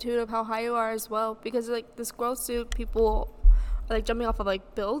the aptitude of how high you are as well, because, like, the squirrel suit, people are, like, jumping off of,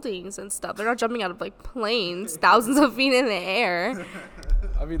 like, buildings and stuff. They're not jumping out of, like, planes thousands of feet in the air.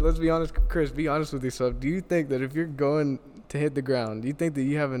 I mean, let's be honest, Chris, be honest with yourself. Do you think that if you're going to hit the ground, do you think that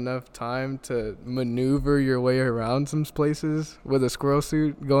you have enough time to maneuver your way around some places with a squirrel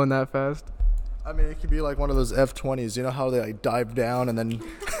suit going that fast? I mean, it could be like one of those F-20s. You know how they, like, dive down and then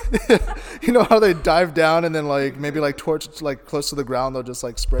you know how they dive down and then, like, maybe, like, towards, like, close to the ground, they'll just,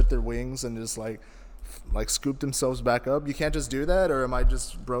 like, spread their wings and just, like, like scoop themselves back up? You can't just do that, or am I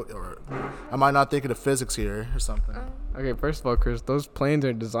just broke, or am I not thinking of physics here or something? Okay, first of all, Chris, those planes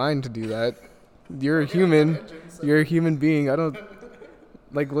are designed to do that. You're a human. You're a human being. I don't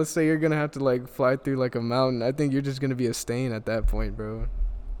like. Let's say you're gonna have to like fly through like a mountain. I think you're just gonna be a stain at that point, bro.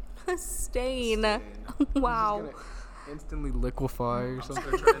 A stain. Wow. Instantly liquefy or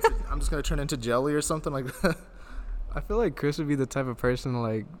something. I'm just gonna turn into jelly or something like that. I feel like Chris would be the type of person to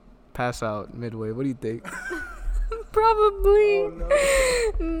like pass out midway. What do you think? Probably.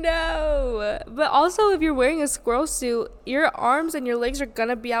 Oh, No. But also, if you're wearing a squirrel suit, your arms and your legs are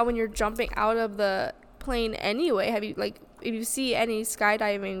gonna be out when you're jumping out of the plane anyway. Have you like, if you see any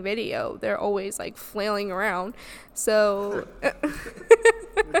skydiving video, they're always like flailing around. So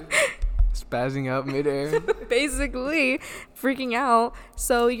Spazzing out midair. basically freaking out.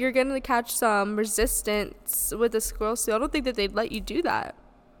 So you're gonna catch some resistance with the squirrel suit. I don't think that they'd let you do that.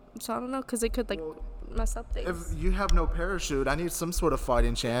 So I don't know, because it could like mess up things. If you have no parachute, I need some sort of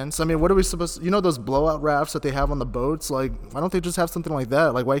fighting chance. I mean, what are we supposed to, you know, those blowout rafts that they have on the boats? Like, why don't they just have something like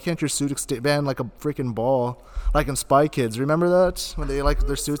that? Like, why can't your suit expand like a freaking ball? Like in Spy Kids, remember that? When they, like,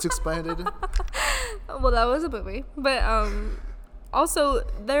 their suits expanded? Well, that was a movie. But, also,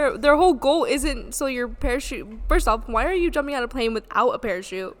 their whole goal isn't so your parachute. First off, why are you jumping out of a plane without a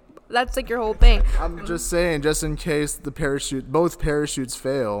parachute? That's like your whole thing. I'm just saying, just in case both parachutes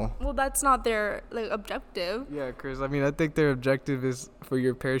fail. Well, that's not their like objective. Yeah, Chris. I mean, I think their objective is for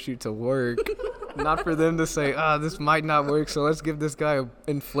your parachute to work, not for them to say, this might not work, so let's give this guy an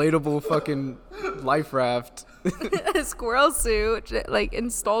inflatable fucking life raft. A squirrel suit like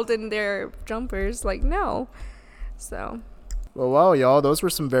installed in their jumpers. Like, no. So. Well, wow, y'all, those were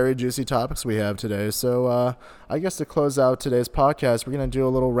some very juicy topics we have today. So I guess to close out today's podcast, we're going to do a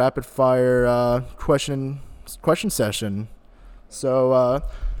little rapid-fire question session. So,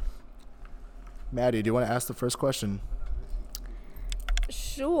 Maddie, do you want to ask the first question?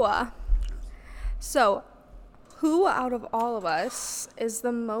 Sure. So, who out of all of us is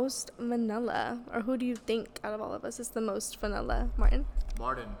the most vanilla? Or who do you think out of all of us is the most vanilla, Martin?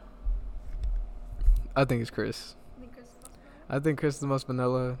 Martin. I think it's Chris. I think Chris is the most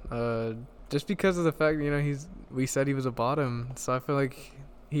vanilla, just because of the fact, you know, we said he was a bottom, so I feel like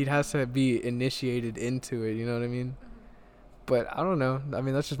he has to be initiated into it, you know what I mean? But I don't know. I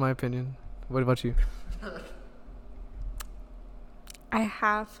mean, that's just my opinion. What about you? I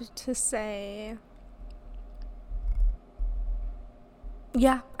have to say,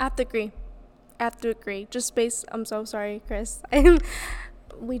 yeah, I have to agree. Just based, I'm so sorry, Chris.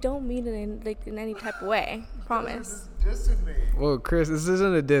 We don't mean it in any type of way. Promise. Dissing me. Well, Chris, this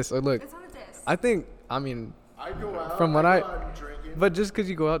isn't a diss. Look, It's not a diss. I think, I mean, I go out. from what I go out and drinking. but just because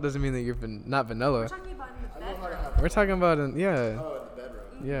you go out doesn't mean that you're not vanilla. We're talking about in the bedroom. We're talking about, Oh, in the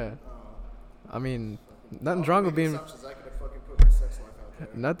bedroom. yeah. Oh. I mean, nothing wrong with being, I could have fucking put my sex life out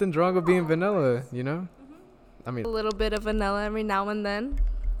there. nothing wrong with being vanilla, you know? I mean, A little bit of vanilla every now and then.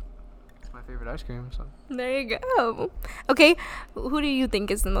 it's my favorite ice cream, so. There you go. Okay, who do you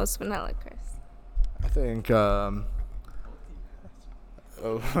think is the most vanilla, Chris? I think, I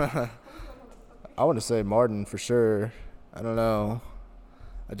want to say Martin for sure. I don't know.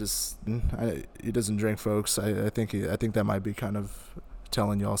 He doesn't drink, folks. I think that might be kind of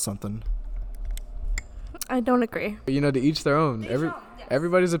telling y'all something. I don't agree. But, you know, to each their own.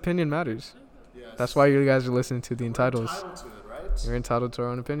 Everybody's opinion matters. Yes. That's why you guys are listening to the Entitles. Entitled to it, right? You're entitled to our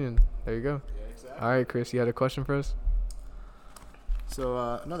own opinion. There you go. Yeah, exactly. All right, Chris, you had a question for us? So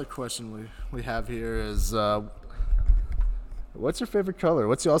another question we have here is, what's your favorite color?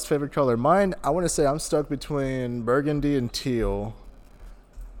 What's y'all's favorite color? Mine, I want to say I'm stuck between burgundy and teal.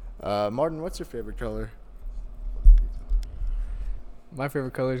 Martin, what's your favorite color? My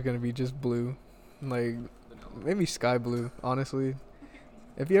favorite color is going to be just blue. Like, maybe sky blue, honestly.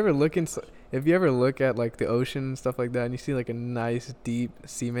 If you ever look at like the ocean and stuff like that, and you see like a nice deep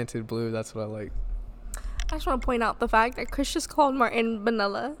cemented blue, that's what I like. I just want to point out the fact that Chris just called Martin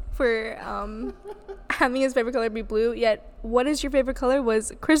vanilla for having his favorite color be blue, yet what is your favorite color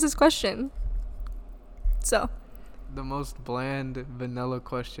was Chris's question. So. The most bland vanilla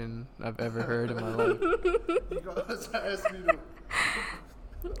question I've ever heard in my life. You guys asked me to...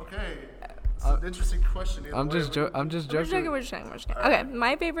 Okay. It's an interesting question. I'm just joking. We're just joking. Okay,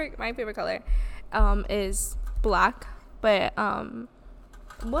 my favorite color is black, but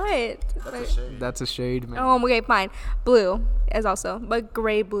what? That's a shade. That's a shade, man. Oh, okay, fine. Blue is also, but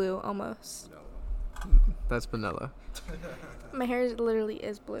gray blue almost. That's vanilla. My hair literally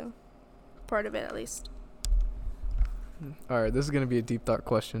is blue. Part of it, at least. All right, this is going to be a deep thought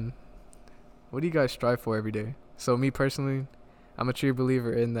question. What do you guys strive for every day? So me personally, I'm a true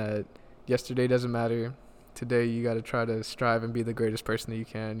believer in that, yesterday doesn't matter. Today you got to try to strive and be the greatest person that you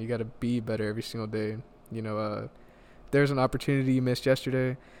can. You got to be better every single day. You know, there's an opportunity you missed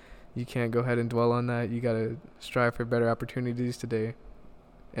yesterday. You can't go ahead and dwell on that. You got to strive for better opportunities today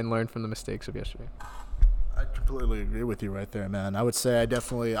and learn from the mistakes of yesterday. I completely agree with you right there, man. I would say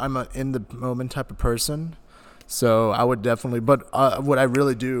I'm a in the moment type of person. So I would definitely, but what I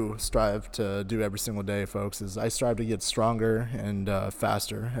really do strive to do every single day, folks, is I strive to get stronger and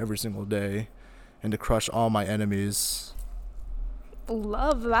faster every single day and to crush all my enemies.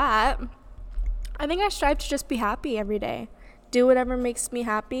 Love that. I think I strive to just be happy every day. Do whatever makes me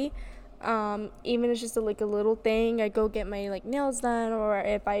happy. Even if it's just a little thing. I go get my nails done, or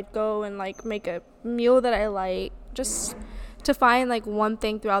if I go and make a meal that I like, just to find one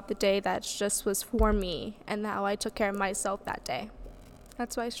thing throughout the day that just was for me and how I took care of myself that day.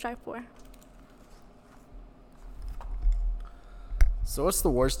 That's what I strive for. So what's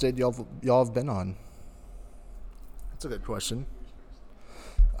the worst date y'all have been on? That's a good question.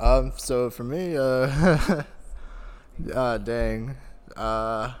 So for me, dang.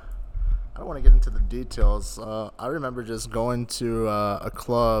 I don't want to get into the details. I remember just going to a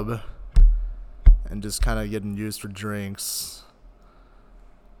club and just kind of getting used for drinks.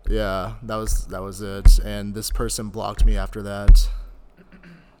 Yeah, that was it. And this person blocked me after that.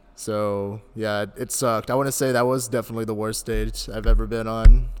 So, yeah, it sucked. I want to say that was definitely the worst date I've ever been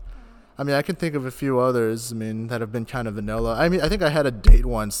on. I mean, I can think of a few others, that have been kind of vanilla. I think I had a date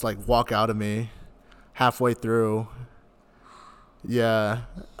once, walk out of me halfway through. Yeah.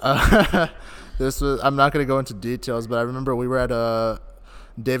 I'm not going to go into details, but I remember we were at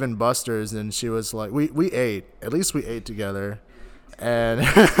Dave & Buster's, and she was like, we ate. At least we ate together. And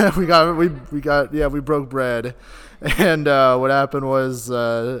we broke bread. And what happened was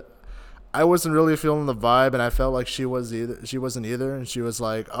I wasn't really feeling the vibe, and I felt like she wasn't either. And she was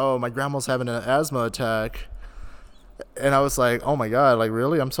like, "Oh, my grandma's having an asthma attack." And I was like, "Oh my God,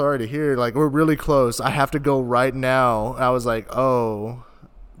 really? I'm sorry to hear. We're really close. I have to go right now." And I was like, "Oh,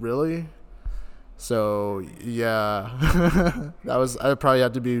 really?" So yeah, I probably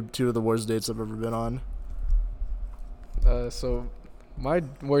had to be two of the worst dates I've ever been on. So my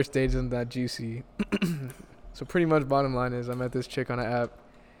worst date isn't that juicy. So pretty much bottom line is I met this chick on an app.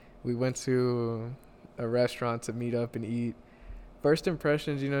 We went to a restaurant to meet up and eat. First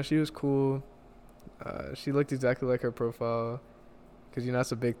impressions, she was cool. She looked exactly like her profile. Because,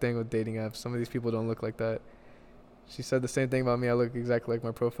 that's a big thing with dating apps. Some of these people don't look like that. She said the same thing about me. I look exactly like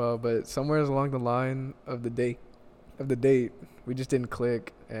my profile. But somewhere along the line of the date, we just didn't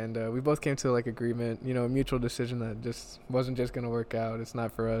click. And we both came to, agreement, a mutual decision that just wasn't just going to work out. It's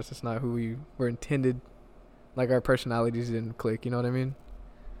not for us. It's not who we were intended. Our personalities didn't click. You know what I mean?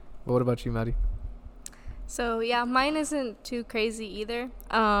 But what about you, Maddie? So, yeah, mine isn't too crazy either.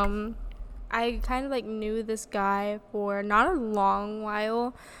 I kind of knew this guy for not a long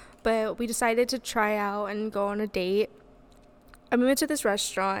while, but we decided to try out and go on a date. And we went to this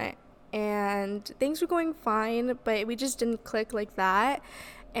restaurant, and things were going fine, but we just didn't click like that.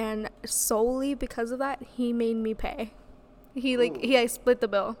 And solely because of that, he made me pay. He split the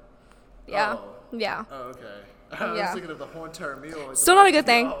bill. Yeah. Oh. Yeah. Oh, okay. I was thinking of the whole entire meal. Still not a good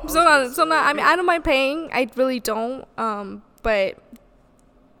thing. Still not. I mean, I don't mind paying. I really don't. But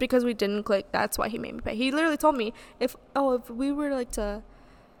because we didn't click, that's why he made me pay. He literally told me if we were to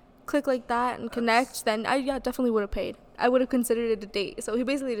click like that and connect, then I definitely would have paid. I would have considered it a date. So he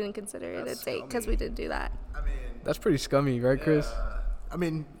basically didn't consider it a date because we didn't do that. I mean, that's pretty scummy, right, Chris? I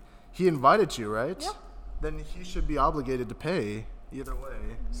mean, he invited you, right? Yeah. Then he should be obligated to pay either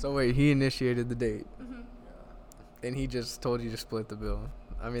way. So wait, he initiated the date. Mm-hmm. And he just told you to split the bill.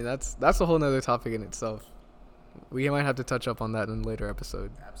 I mean, that's a whole nother topic in itself. We might have to touch up on that in a later episode.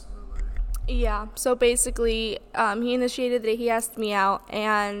 Absolutely. Yeah. So basically, he initiated it. He asked me out,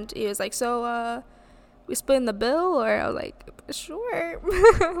 and he was like, "So, we splitting the bill?" Or I was like, "Sure."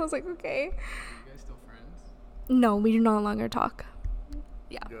 I was like, "Okay." Are you guys still friends? No, we no longer talk.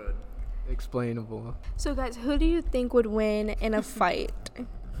 Yeah. Good. Explainable. So guys, who do you think would win in a fight?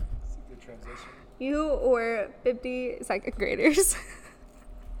 That's a good transition. You or 50 second graders?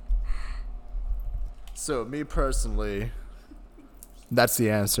 So, me personally, that's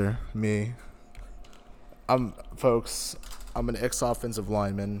the answer. Me. Folks, I'm an ex-offensive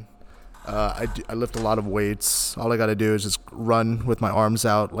lineman. I lift a lot of weights. All I got to do is just run with my arms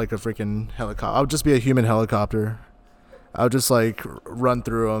out like a freaking helicopter. I'll just be a human helicopter. I'll just run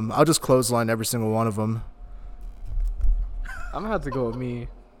through them. I'll just clothesline every single one of them. I'm gonna have to go with me.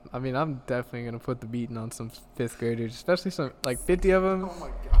 I mean, I'm definitely gonna put the beating on some fifth graders, especially some 50 of them,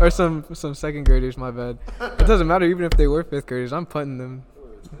 or some second graders. My bad. It doesn't matter even if they were fifth graders. I'm putting them.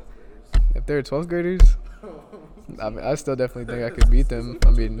 if they're 12th graders, I mean, I still definitely think I could beat them.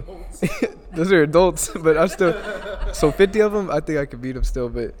 I mean, those are adults, but I still. So 50 of them, I think I could beat them still.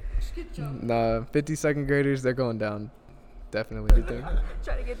 But nah, 50 second graders, they're going down. Definitely beat them.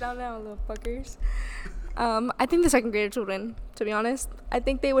 Try to get down now, little fuckers. I think the second graders would win, to be honest. I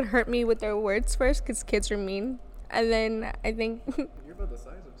think they would hurt me with their words first because kids are mean. And then I think... You're about the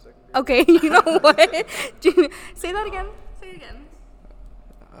size of second graders. Okay, you know what? Say that again. Say it again.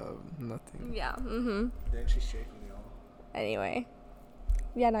 Nothing. Yeah, mm-hmm. Dang, she's shaking y'all. Anyway.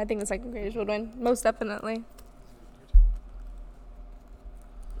 Yeah, no, I think the second graders would win. Most definitely.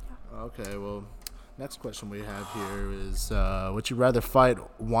 Okay, well, next question we have here is, would you rather fight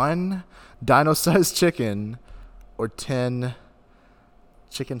one dino-sized chicken or 10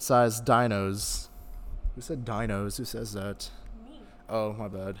 chicken-sized dinos? Who said dinos? Who says that? Me. Oh, my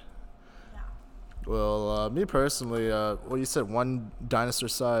bad. Yeah. Well, me personally, well, you said one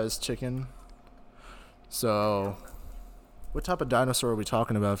dinosaur-sized chicken. So, what type of dinosaur are we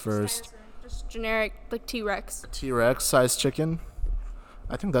talking about first? Dinosaur. Just generic, like T-Rex. T-Rex-sized chicken?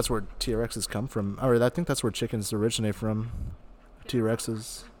 I think that's where T-Rexes come from. Or I think that's where chickens originate from.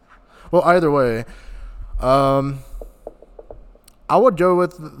 T-Rexes. Well, either way, I would go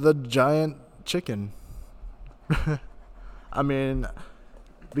with the giant chicken. I mean,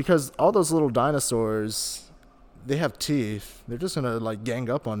 because all those little dinosaurs, they have teeth. They're just gonna like gang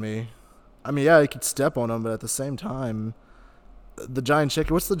up on me. I mean, yeah, you could step on them, but at the same time, the giant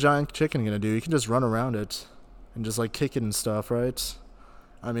chicken. What's the giant chicken gonna do? You can just run around it and just like kick it and stuff, right?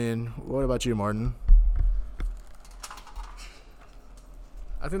 I mean, what about you, Martin?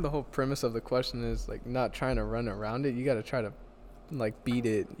 I think the whole premise of the question is like not trying to run around it. You gotta try to like beat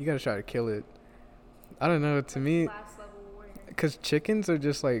it. You gotta try to kill it. I don't know. To me, because chickens are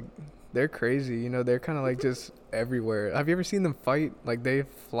just like they're crazy. You know, they're kind of like just everywhere. Have you ever seen them fight? Like they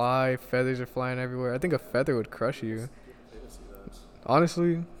fly, feathers are flying everywhere. I think a feather would crush you.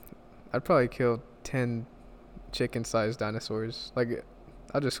 Honestly, I'd probably kill 10 chicken-sized dinosaurs. Like,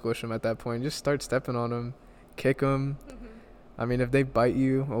 I'll just squish them at that point. Just start stepping on them, kick them. Mm-hmm. I mean, if they bite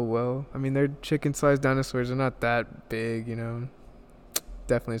you, oh well. I mean, they're chicken-sized dinosaurs. They're not that big, you know.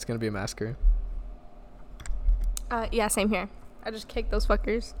 Definitely, it's gonna be a massacre. Yeah, same here. I just kick those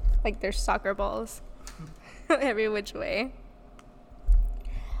fuckers like they're soccer balls. Every which way.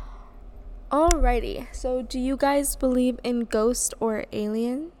 Alrighty, so do you guys believe in ghosts or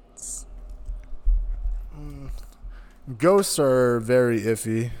aliens? Ghosts are very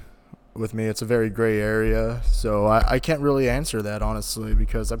iffy with me. It's a very gray area, so I can't really answer that, honestly,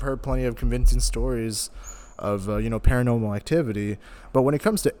 because I've heard plenty of convincing stories of, paranormal activity. But when it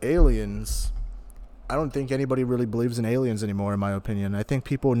comes to aliens, I don't think anybody really believes in aliens anymore, in my opinion. I think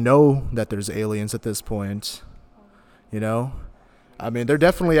people know that there's aliens at this point, you know? I mean, they're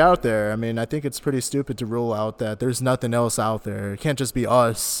definitely out there. I mean, I think it's pretty stupid to rule out that there's nothing else out there. It can't just be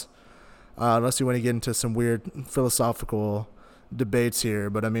us, unless you want to get into some weird philosophical debates here.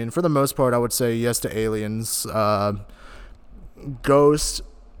 But, I mean, for the most part, I would say yes to aliens. Ghost,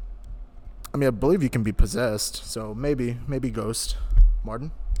 I mean, I believe you can be possessed, so maybe ghost.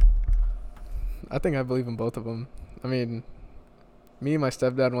 Martin? I think I believe in both of them. I mean, me and my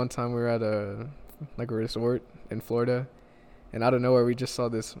stepdad one time we were at a resort in Florida, and out of nowhere we just saw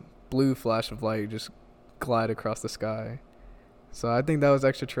this blue flash of light just glide across the sky. So I think that was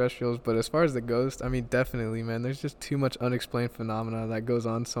extraterrestrials. But as far as the ghost, I mean, definitely, man. There's just too much unexplained phenomena that goes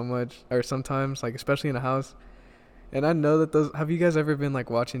on sometimes, like especially in a house. And I know that those. Have you guys ever been like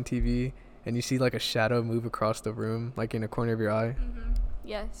watching TV and you see like a shadow move across the room, like in a corner of your eye? Mm-hmm.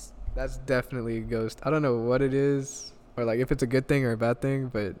 Yes. That's definitely a ghost. I don't know what it is, or like if it's a good thing or a bad thing,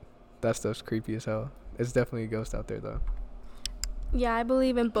 but that stuff's creepy as hell. It's definitely a ghost out there, though. Yeah, I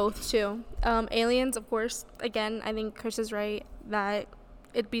believe in both too. Aliens, of course. Again, I think Chris is right that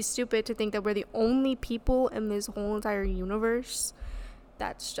it'd be stupid to think that we're the only people in this whole entire universe.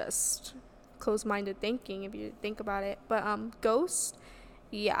 That's just closed-minded thinking if you think about it. But ghosts,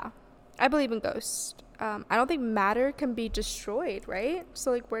 yeah, I believe in ghosts. I don't think matter can be destroyed, right?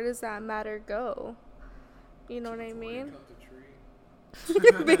 So like, where does that matter go? You know what I mean?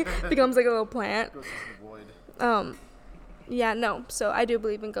 Becomes like a little plant. Goes into the void. Yeah, no. So I do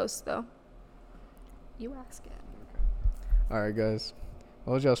believe in ghosts, though. You ask it. All right, guys.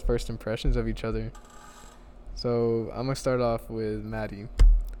 What was y'all's first impressions of each other? So I'm gonna start off with Maddie.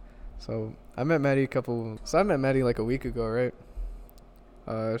 So I met Maddie like a week ago, right?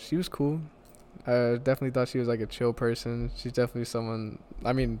 She was cool. I definitely thought she was like a chill person. She's definitely someone.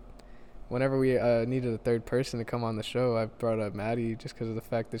 I mean, whenever we needed a third person to come on the show, I brought up Maddie just because of the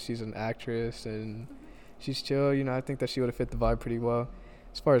fact that she's an actress and she's chill. You know, I think that she would have fit the vibe pretty well.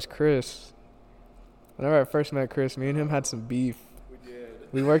 as far as Chris, whenever I first met Chris, me and him had some beef.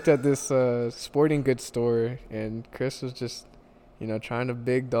 We worked at this sporting goods store, and Chris was just, trying to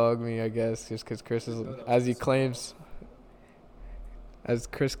big dog me, I guess, just because Chris is, as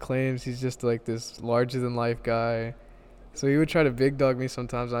Chris claims, he's just like this larger-than-life guy. So he would try to big dog me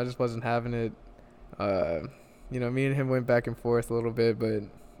sometimes, and I just wasn't having it. Me and him went back and forth a little bit, but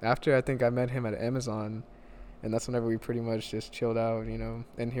after I think I met him at Amazon, and that's whenever we pretty much just chilled out,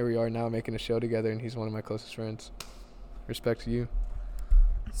 and here we are now making a show together, and he's one of my closest friends. Respect to you.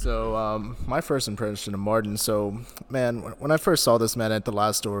 So, my first impression of Martin, so, man, when I first saw this man at the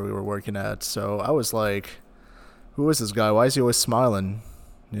last store we were working at, so I was like, who is this guy? Why is he always smiling?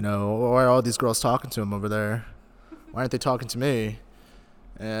 Why are all these girls talking to him over there? Why aren't they talking to me?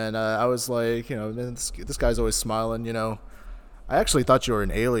 And I was like, this guy's always smiling, I actually thought you were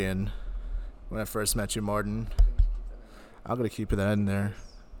an alien when I first met you, Martin. I'm going to keep that in there.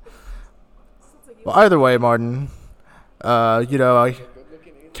 Well, either way, Martin, I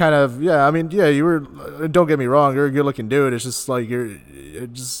kind of, you were, don't get me wrong, you're a good-looking dude. It's just like,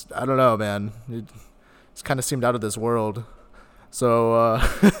 I don't know, man. It just kind of seemed out of this world. So,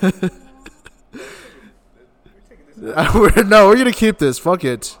 we're gonna keep this. Fuck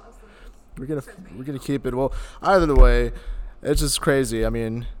it. We're gonna keep it. Well, either way, it's just crazy. I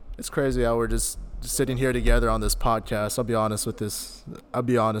mean, it's crazy how we're just sitting here together on this podcast. I'll be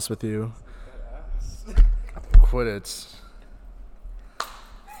honest with you. Quit it.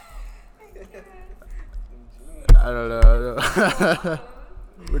 I don't know.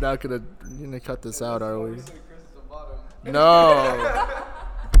 We're not gonna cut this out, are we? No.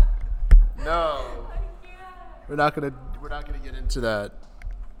 We're not gonna get into that.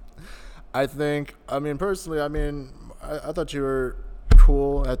 I thought you were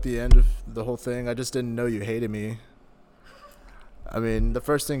cool at the end of the whole thing. I just didn't know you hated me. I mean, the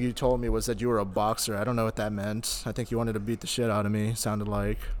first thing you told me was that you were a boxer. I don't know what that meant. I think you wanted to beat the shit out of me, sounded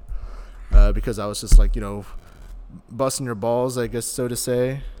like. Because I was just like, busting your balls, I guess, so to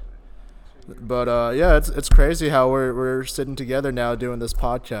say. But, yeah, it's crazy how we're sitting together now doing this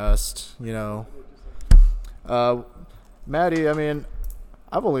podcast, Maddie, I mean,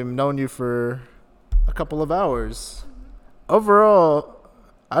 I've only known you for a couple of hours. Overall,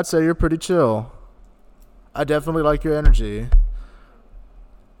 I'd say you're pretty chill. I definitely like your energy.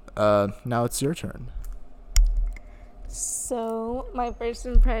 Now it's your turn. So my first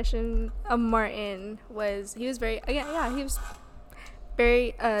impression of Martin was he was very he was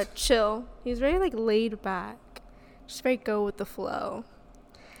very chill. He was very like laid back, just very go with the flow.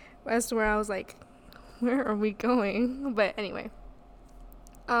 As to where I was like, where are we going? But anyway,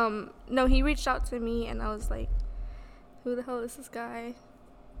 no, he reached out to me and I was like, who the hell is this guy?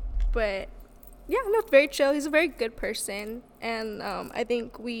 But yeah, no, it's very chill. He's a very good person, and I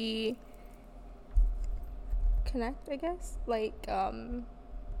think we connect, I guess, like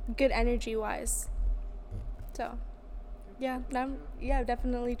good energy wise. So yeah,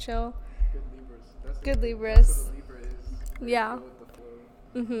 definitely chill. Good Libras. That's what a Libra is. Yeah.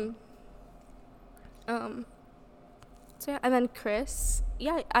 So yeah, and then Chris.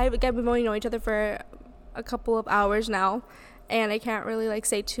 Yeah, we've only known each other for a couple of hours now, and I can't really like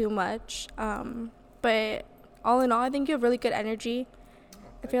say too much. But all in all, I think you have really good energy.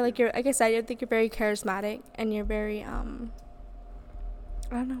 I feel like you're, like I said, I think you're very charismatic, and you're very I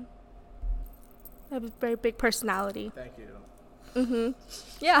don't know. You have a very big personality. Thank you.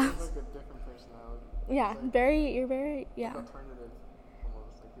 Yeah. He's like a different personality. Yeah, you're very, yeah. Alternative,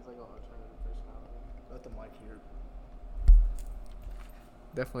 almost. Like he's like an alternative personality. Let the mic here.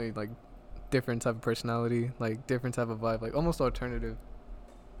 Definitely like different type of personality, like different type of vibe, like almost alternative.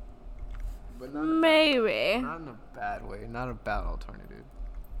 But not maybe. Not in a bad way, not a bad alternative.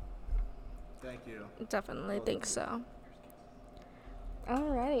 Thank you. Definitely think so.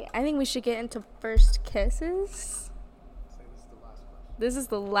 Alrighty, I think we should get into first kisses. This is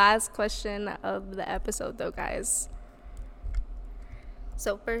the last question of the episode, though, guys.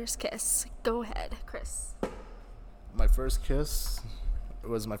 So, first kiss. Go ahead, Chris. My first kiss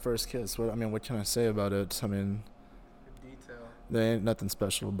was my first kiss. What can I say about it? I mean, there ain't nothing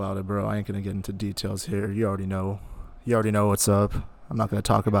special about it, bro. I ain't gonna get into details here. You already know what's up. I'm not gonna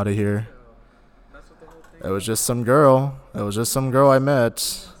talk about it here. It was just some girl. I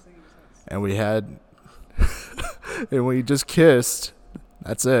met, and we had, and we just kissed.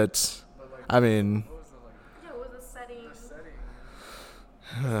 That's it. I mean, what was the setting?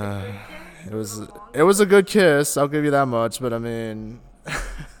 it was a good kiss. I'll give you that much. But I mean,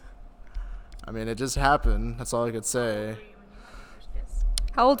 it just happened. That's all I could say.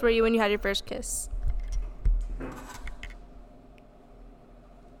 How old were you when you had your first kiss?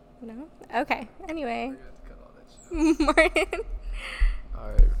 No? Okay. Anyway. Martin.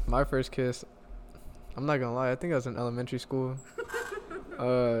 Alright, my first kiss, I'm not gonna lie, I think I was in elementary school.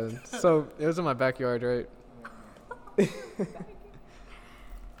 So it was in my backyard, right?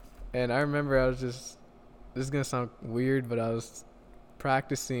 And I remember I was just, this is gonna sound weird, but I was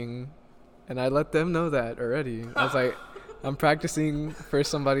practicing, and I let them know that already. I was like, I'm practicing for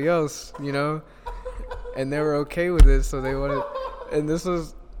somebody else, you know? And they were okay with it, so they wanted, and this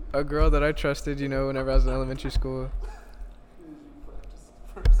was a girl that I trusted, you know, whenever I was in elementary school.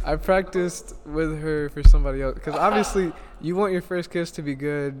 I practiced with her for somebody else, because obviously you want your first kiss to be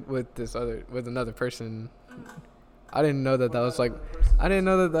good with another person. I didn't know that was like, I didn't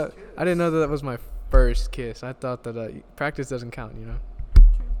know that was my first kiss. I thought that practice doesn't count, you know.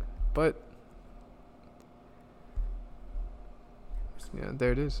 But yeah,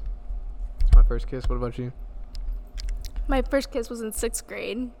 there it is. It's my first kiss. What about you? My first kiss was in 6th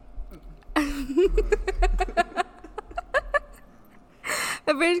grade.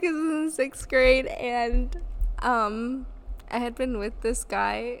 My first kiss was in 6th grade, and I had been with this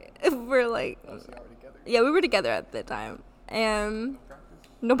guy for like, yeah, we were together at the time, and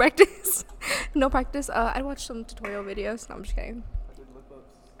no practice. No practice. I watched some tutorial videos. No, I'm just kidding.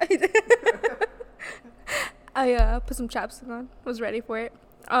 I put some chapstick on. Was ready for it.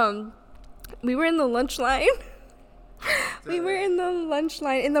 We were in the lunch line. We were in the lunch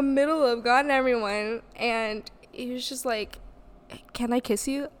line in the middle of God and everyone, and he was just like, "Can I kiss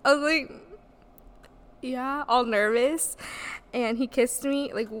you?" I was like, "Yeah," all nervous, and he kissed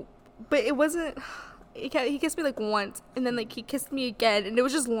me like, but it wasn't. He kissed me like once, and then like he kissed me again, and it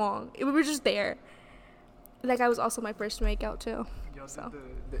was just long. We were just there. That guy was also my first makeout too. Y'all So.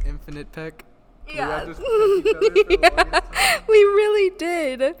 did the infinite peck. Yeah, Just each other for the longest time? we really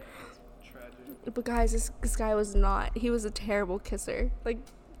did. Tragic. But guys, this guy was not. He was a terrible kisser. Like,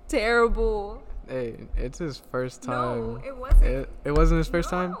 terrible. Hey, it's his first time. No, it wasn't. It wasn't his first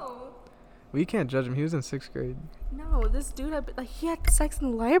time? No. We can't judge him. He was in 6th grade. No, this dude he had sex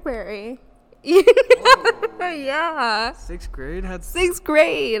in the library. Yeah. 6th grade had. 6th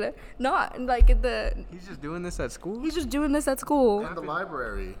grade. Not like He's just doing this at school. he's just doing this at school. In the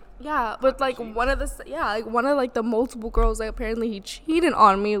library. Yeah, but like one of the multiple girls that apparently he cheated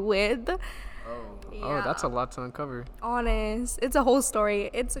on me with. Oh. Yeah. Oh, that's a lot to uncover. Honest. It's a whole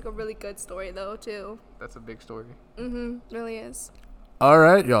story. It's like a really good story though too. That's a big story. Really is. All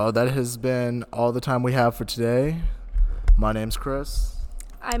right, y'all. That has been all the time we have for today. My name's Chris.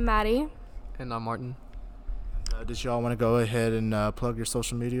 I'm Maddie. And I'm Martin. Does y'all want to go ahead and plug your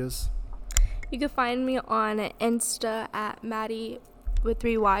social medias? You can find me on Insta at Maddie with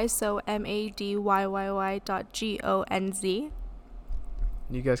 3 Y's, so MADYYY.GONZ.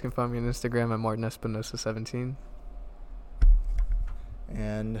 You guys can find me on Instagram at Martin Espinosa17.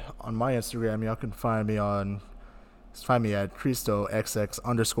 And on my Instagram, y'all can find me at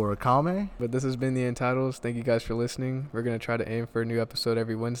CristoXX_Akame. But this has been the Entitles. Thank you guys for listening. We're going to try to aim for a new episode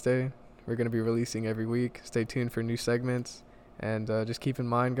every Wednesday. We're going to be releasing every week. Stay tuned for new segments. And just keep in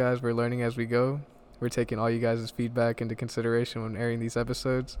mind, guys, we're learning as we go. We're taking all you guys' feedback into consideration when airing these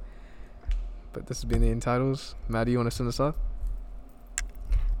episodes. But this has been the Entitles. Maddie, you want to send us off?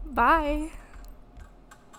 Bye.